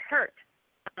gonna get hurt.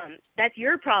 That's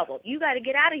your problem. You got to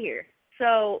get out of here."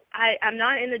 So I'm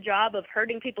not in the job of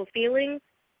hurting people's feelings,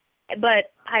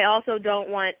 but I also don't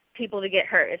want people to get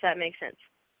hurt, if that makes sense.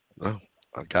 Oh,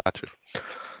 I got you.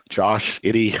 Josh,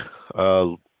 any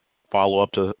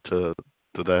follow-up to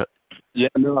that? Yeah,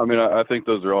 no, I mean, I think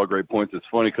those are all great points. It's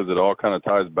funny because it all kind of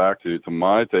ties back to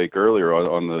my take earlier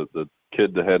on the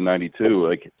kid that had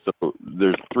 92. So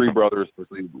there's 3 brothers.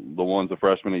 The one's a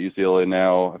freshman at UCLA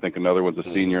now. I think another one's a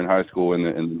senior in high school,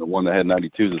 and the one that had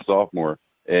 92 is a sophomore.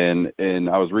 And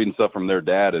I was reading stuff from their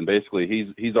dad, and basically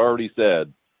he's already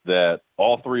said that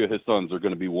all 3 of his sons are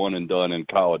going to be one and done in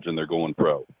college, and they're going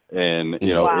pro. And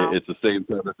wow. It's the same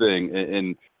kind of thing.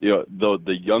 And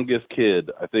the youngest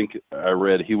kid, I think I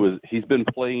read he's been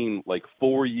playing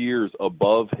 4 years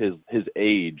above his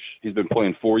age. He's been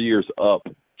playing 4 years up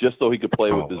just so he could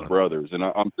play with his brothers. And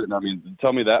I'm sitting,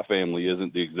 tell me that family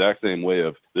isn't the exact same way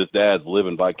of this dad's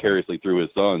living vicariously through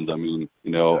his sons.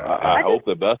 I hope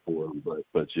the best for him,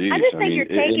 but geez. I just think you're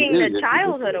taking the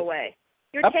childhood away.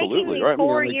 You're Absolutely, taking these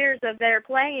 4 years of their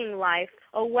playing life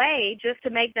away just to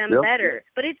make them better.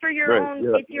 But it's for your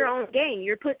own. It's your own game.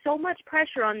 You're put so much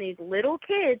pressure on these little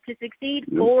kids to succeed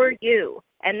for you,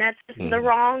 and that's just the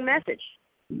wrong message.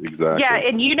 Exactly. Yeah,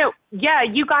 and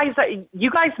you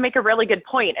guys make a really good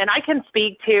point, and I can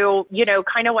speak to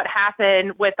kind of what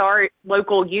happened with our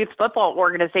local youth football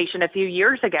organization a few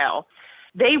years ago.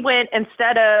 They went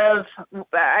instead of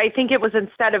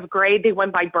grade, they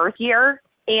went by birth year.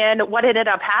 And what ended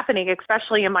up happening,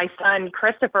 especially in my son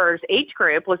Christopher's age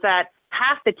group, was that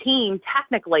half the team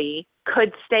technically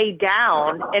could stay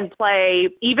down and play,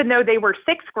 even though they were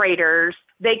sixth graders,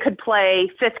 they could play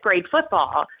fifth grade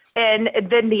football. And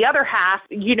then the other half,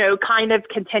 kind of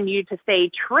continued to stay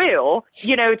true,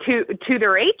 to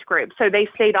their age group. So they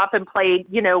stayed up and played,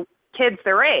 kids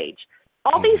their age.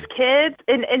 All these kids,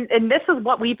 and this is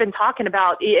what we've been talking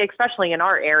about, especially in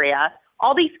our area,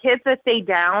 all these kids that stay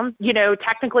down,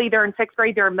 technically they're in sixth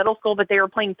grade, they're in middle school, but they were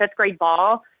playing fifth grade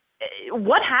ball.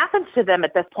 What happens to them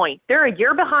at this point? They're a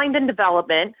year behind in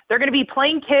development. They're going to be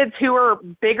playing kids who are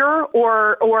bigger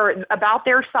or about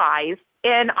their size.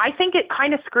 And I think it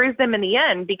kind of screws them in the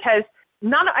end, because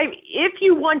if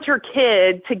you want your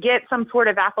kid to get some sort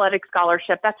of athletic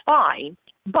scholarship, that's fine.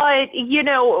 But,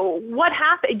 what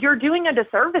happened? You're doing a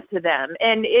disservice to them.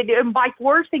 And by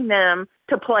forcing them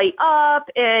to play up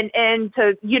and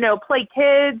to, play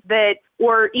kids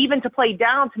or even to play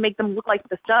down to make them look like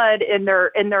the stud in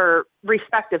their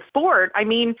respective sport, I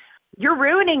mean, you're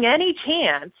ruining any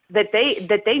chance that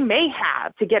they may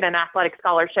have to get an athletic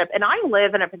scholarship. And I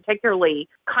live in a particularly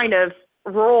kind of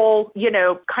rural,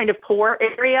 kind of poor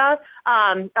area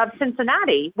of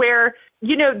Cincinnati, where,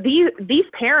 these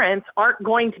parents aren't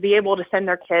going to be able to send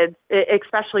their kids,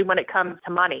 especially when it comes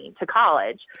to money, to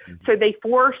college. So they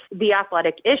force the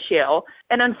athletic issue.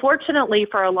 And unfortunately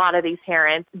for a lot of these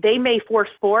parents, they may force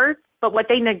sports, but what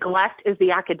they neglect is the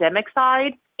academic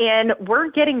side. And we're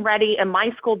getting ready in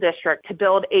my school district to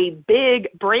build a big,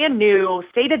 brand new,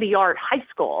 state-of-the-art high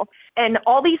school. And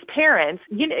all these parents,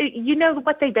 you know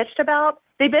what they bitched about?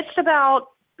 They bitched about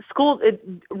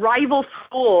rival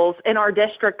schools in our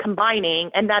district combining,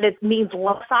 and that it means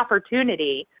less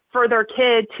opportunity for their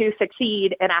kid to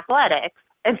succeed in athletics.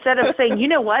 Instead of saying, you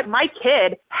know what, my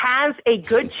kid has a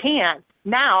good chance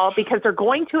now because they're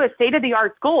going to a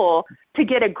state-of-the-art school to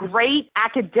get a great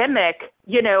academic,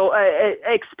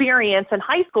 experience in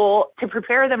high school to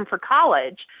prepare them for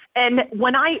college. And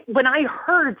when I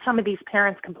heard some of these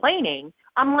parents complaining,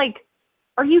 I'm like,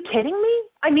 are you kidding me?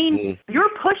 I mean, you're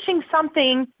pushing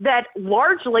something that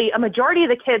largely a majority of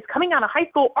the kids coming out of high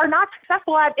school are not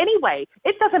successful at anyway.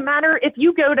 It doesn't matter if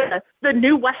you go to the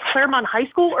new West Claremont High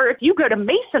School or if you go to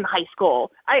Mason High School.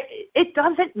 It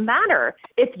doesn't matter.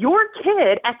 If your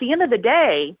kid at the end of the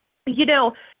day,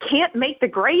 can't make the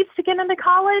grades to get into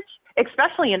college,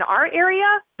 especially in our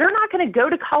area, they're not going to go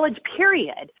to college,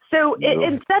 period. So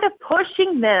instead of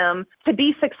pushing them to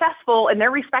be successful in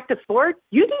their respective sports,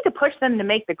 you need to push them to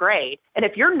make the grade. And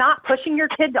if you're not pushing your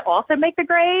kid to also make the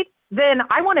grade, then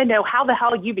I want to know how the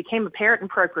hell you became a parent and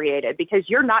procreated, because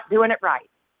you're not doing it right.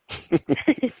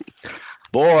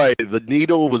 Boy, the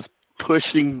needle was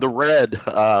pushing the red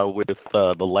with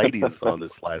the ladies on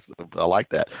this last. I like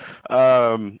that.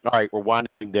 All right, we're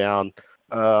winding down.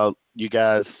 You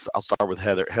guys, I'll start with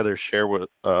Heather. Heather, share with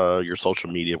your social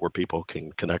media where people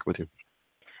can connect with you.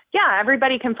 Yeah,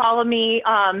 everybody can follow me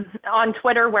on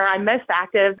Twitter, where I'm most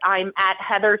active. I'm at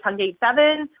Heather Tungate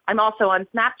 7. I'm also on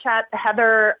Snapchat,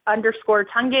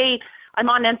 Heather_Tungate. I'm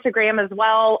on Instagram as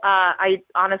well. I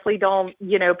honestly don't,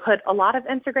 put a lot of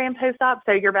Instagram posts up,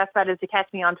 so your best bet is to catch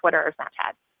me on Twitter or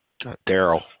Snapchat.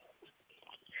 Daryl.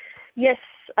 Yes,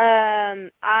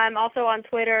 I'm also on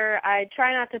Twitter. I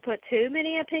try not to put too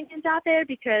many opinions out there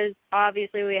because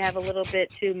obviously we have a little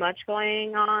bit too much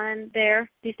going on there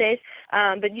these days.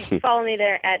 But you can follow me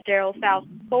there at Daryl Foust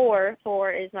 4.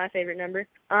 4 is my favorite number.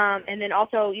 And then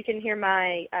also you can hear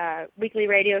my weekly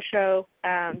radio show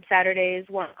Saturdays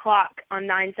 1 o'clock on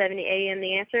 970 AM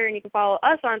The Answer, and you can follow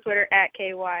us on Twitter at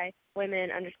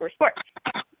KYWomen_sports.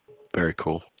 Very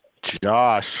cool.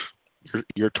 Josh.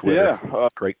 Your Twitter. Yeah,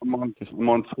 great. I'm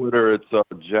on Twitter. It's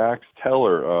Jax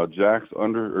Teller, Jax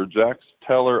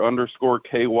Teller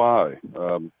 _KY.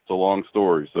 It's a long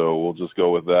story, so we'll just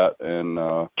go with that. And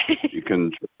you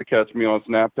can catch me on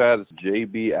Snapchat. It's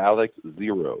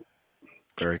JBAlex0.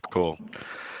 Very cool,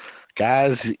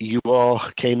 guys. You all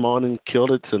came on and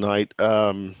killed it tonight.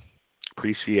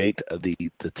 Appreciate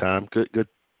the time. Good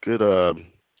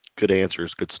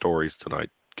answers. Good stories tonight.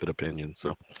 Good opinions.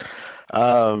 So.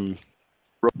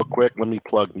 Real quick, let me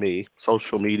plug me.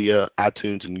 Social media,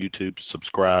 iTunes and YouTube.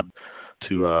 Subscribe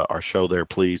to our show there,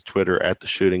 please. Twitter at The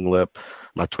Shooting Lip.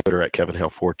 My Twitter at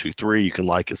KevinHale423. You can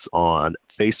like us on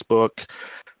Facebook.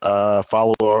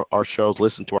 Follow our shows,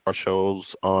 listen to our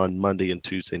shows on Monday and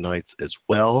Tuesday nights as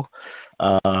well.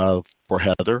 For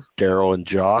Heather, Daryl, and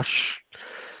Josh,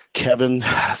 Kevin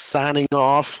signing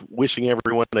off, wishing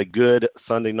everyone a good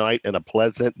Sunday night and a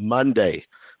pleasant Monday.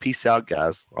 Peace out,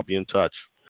 guys. I'll be in touch.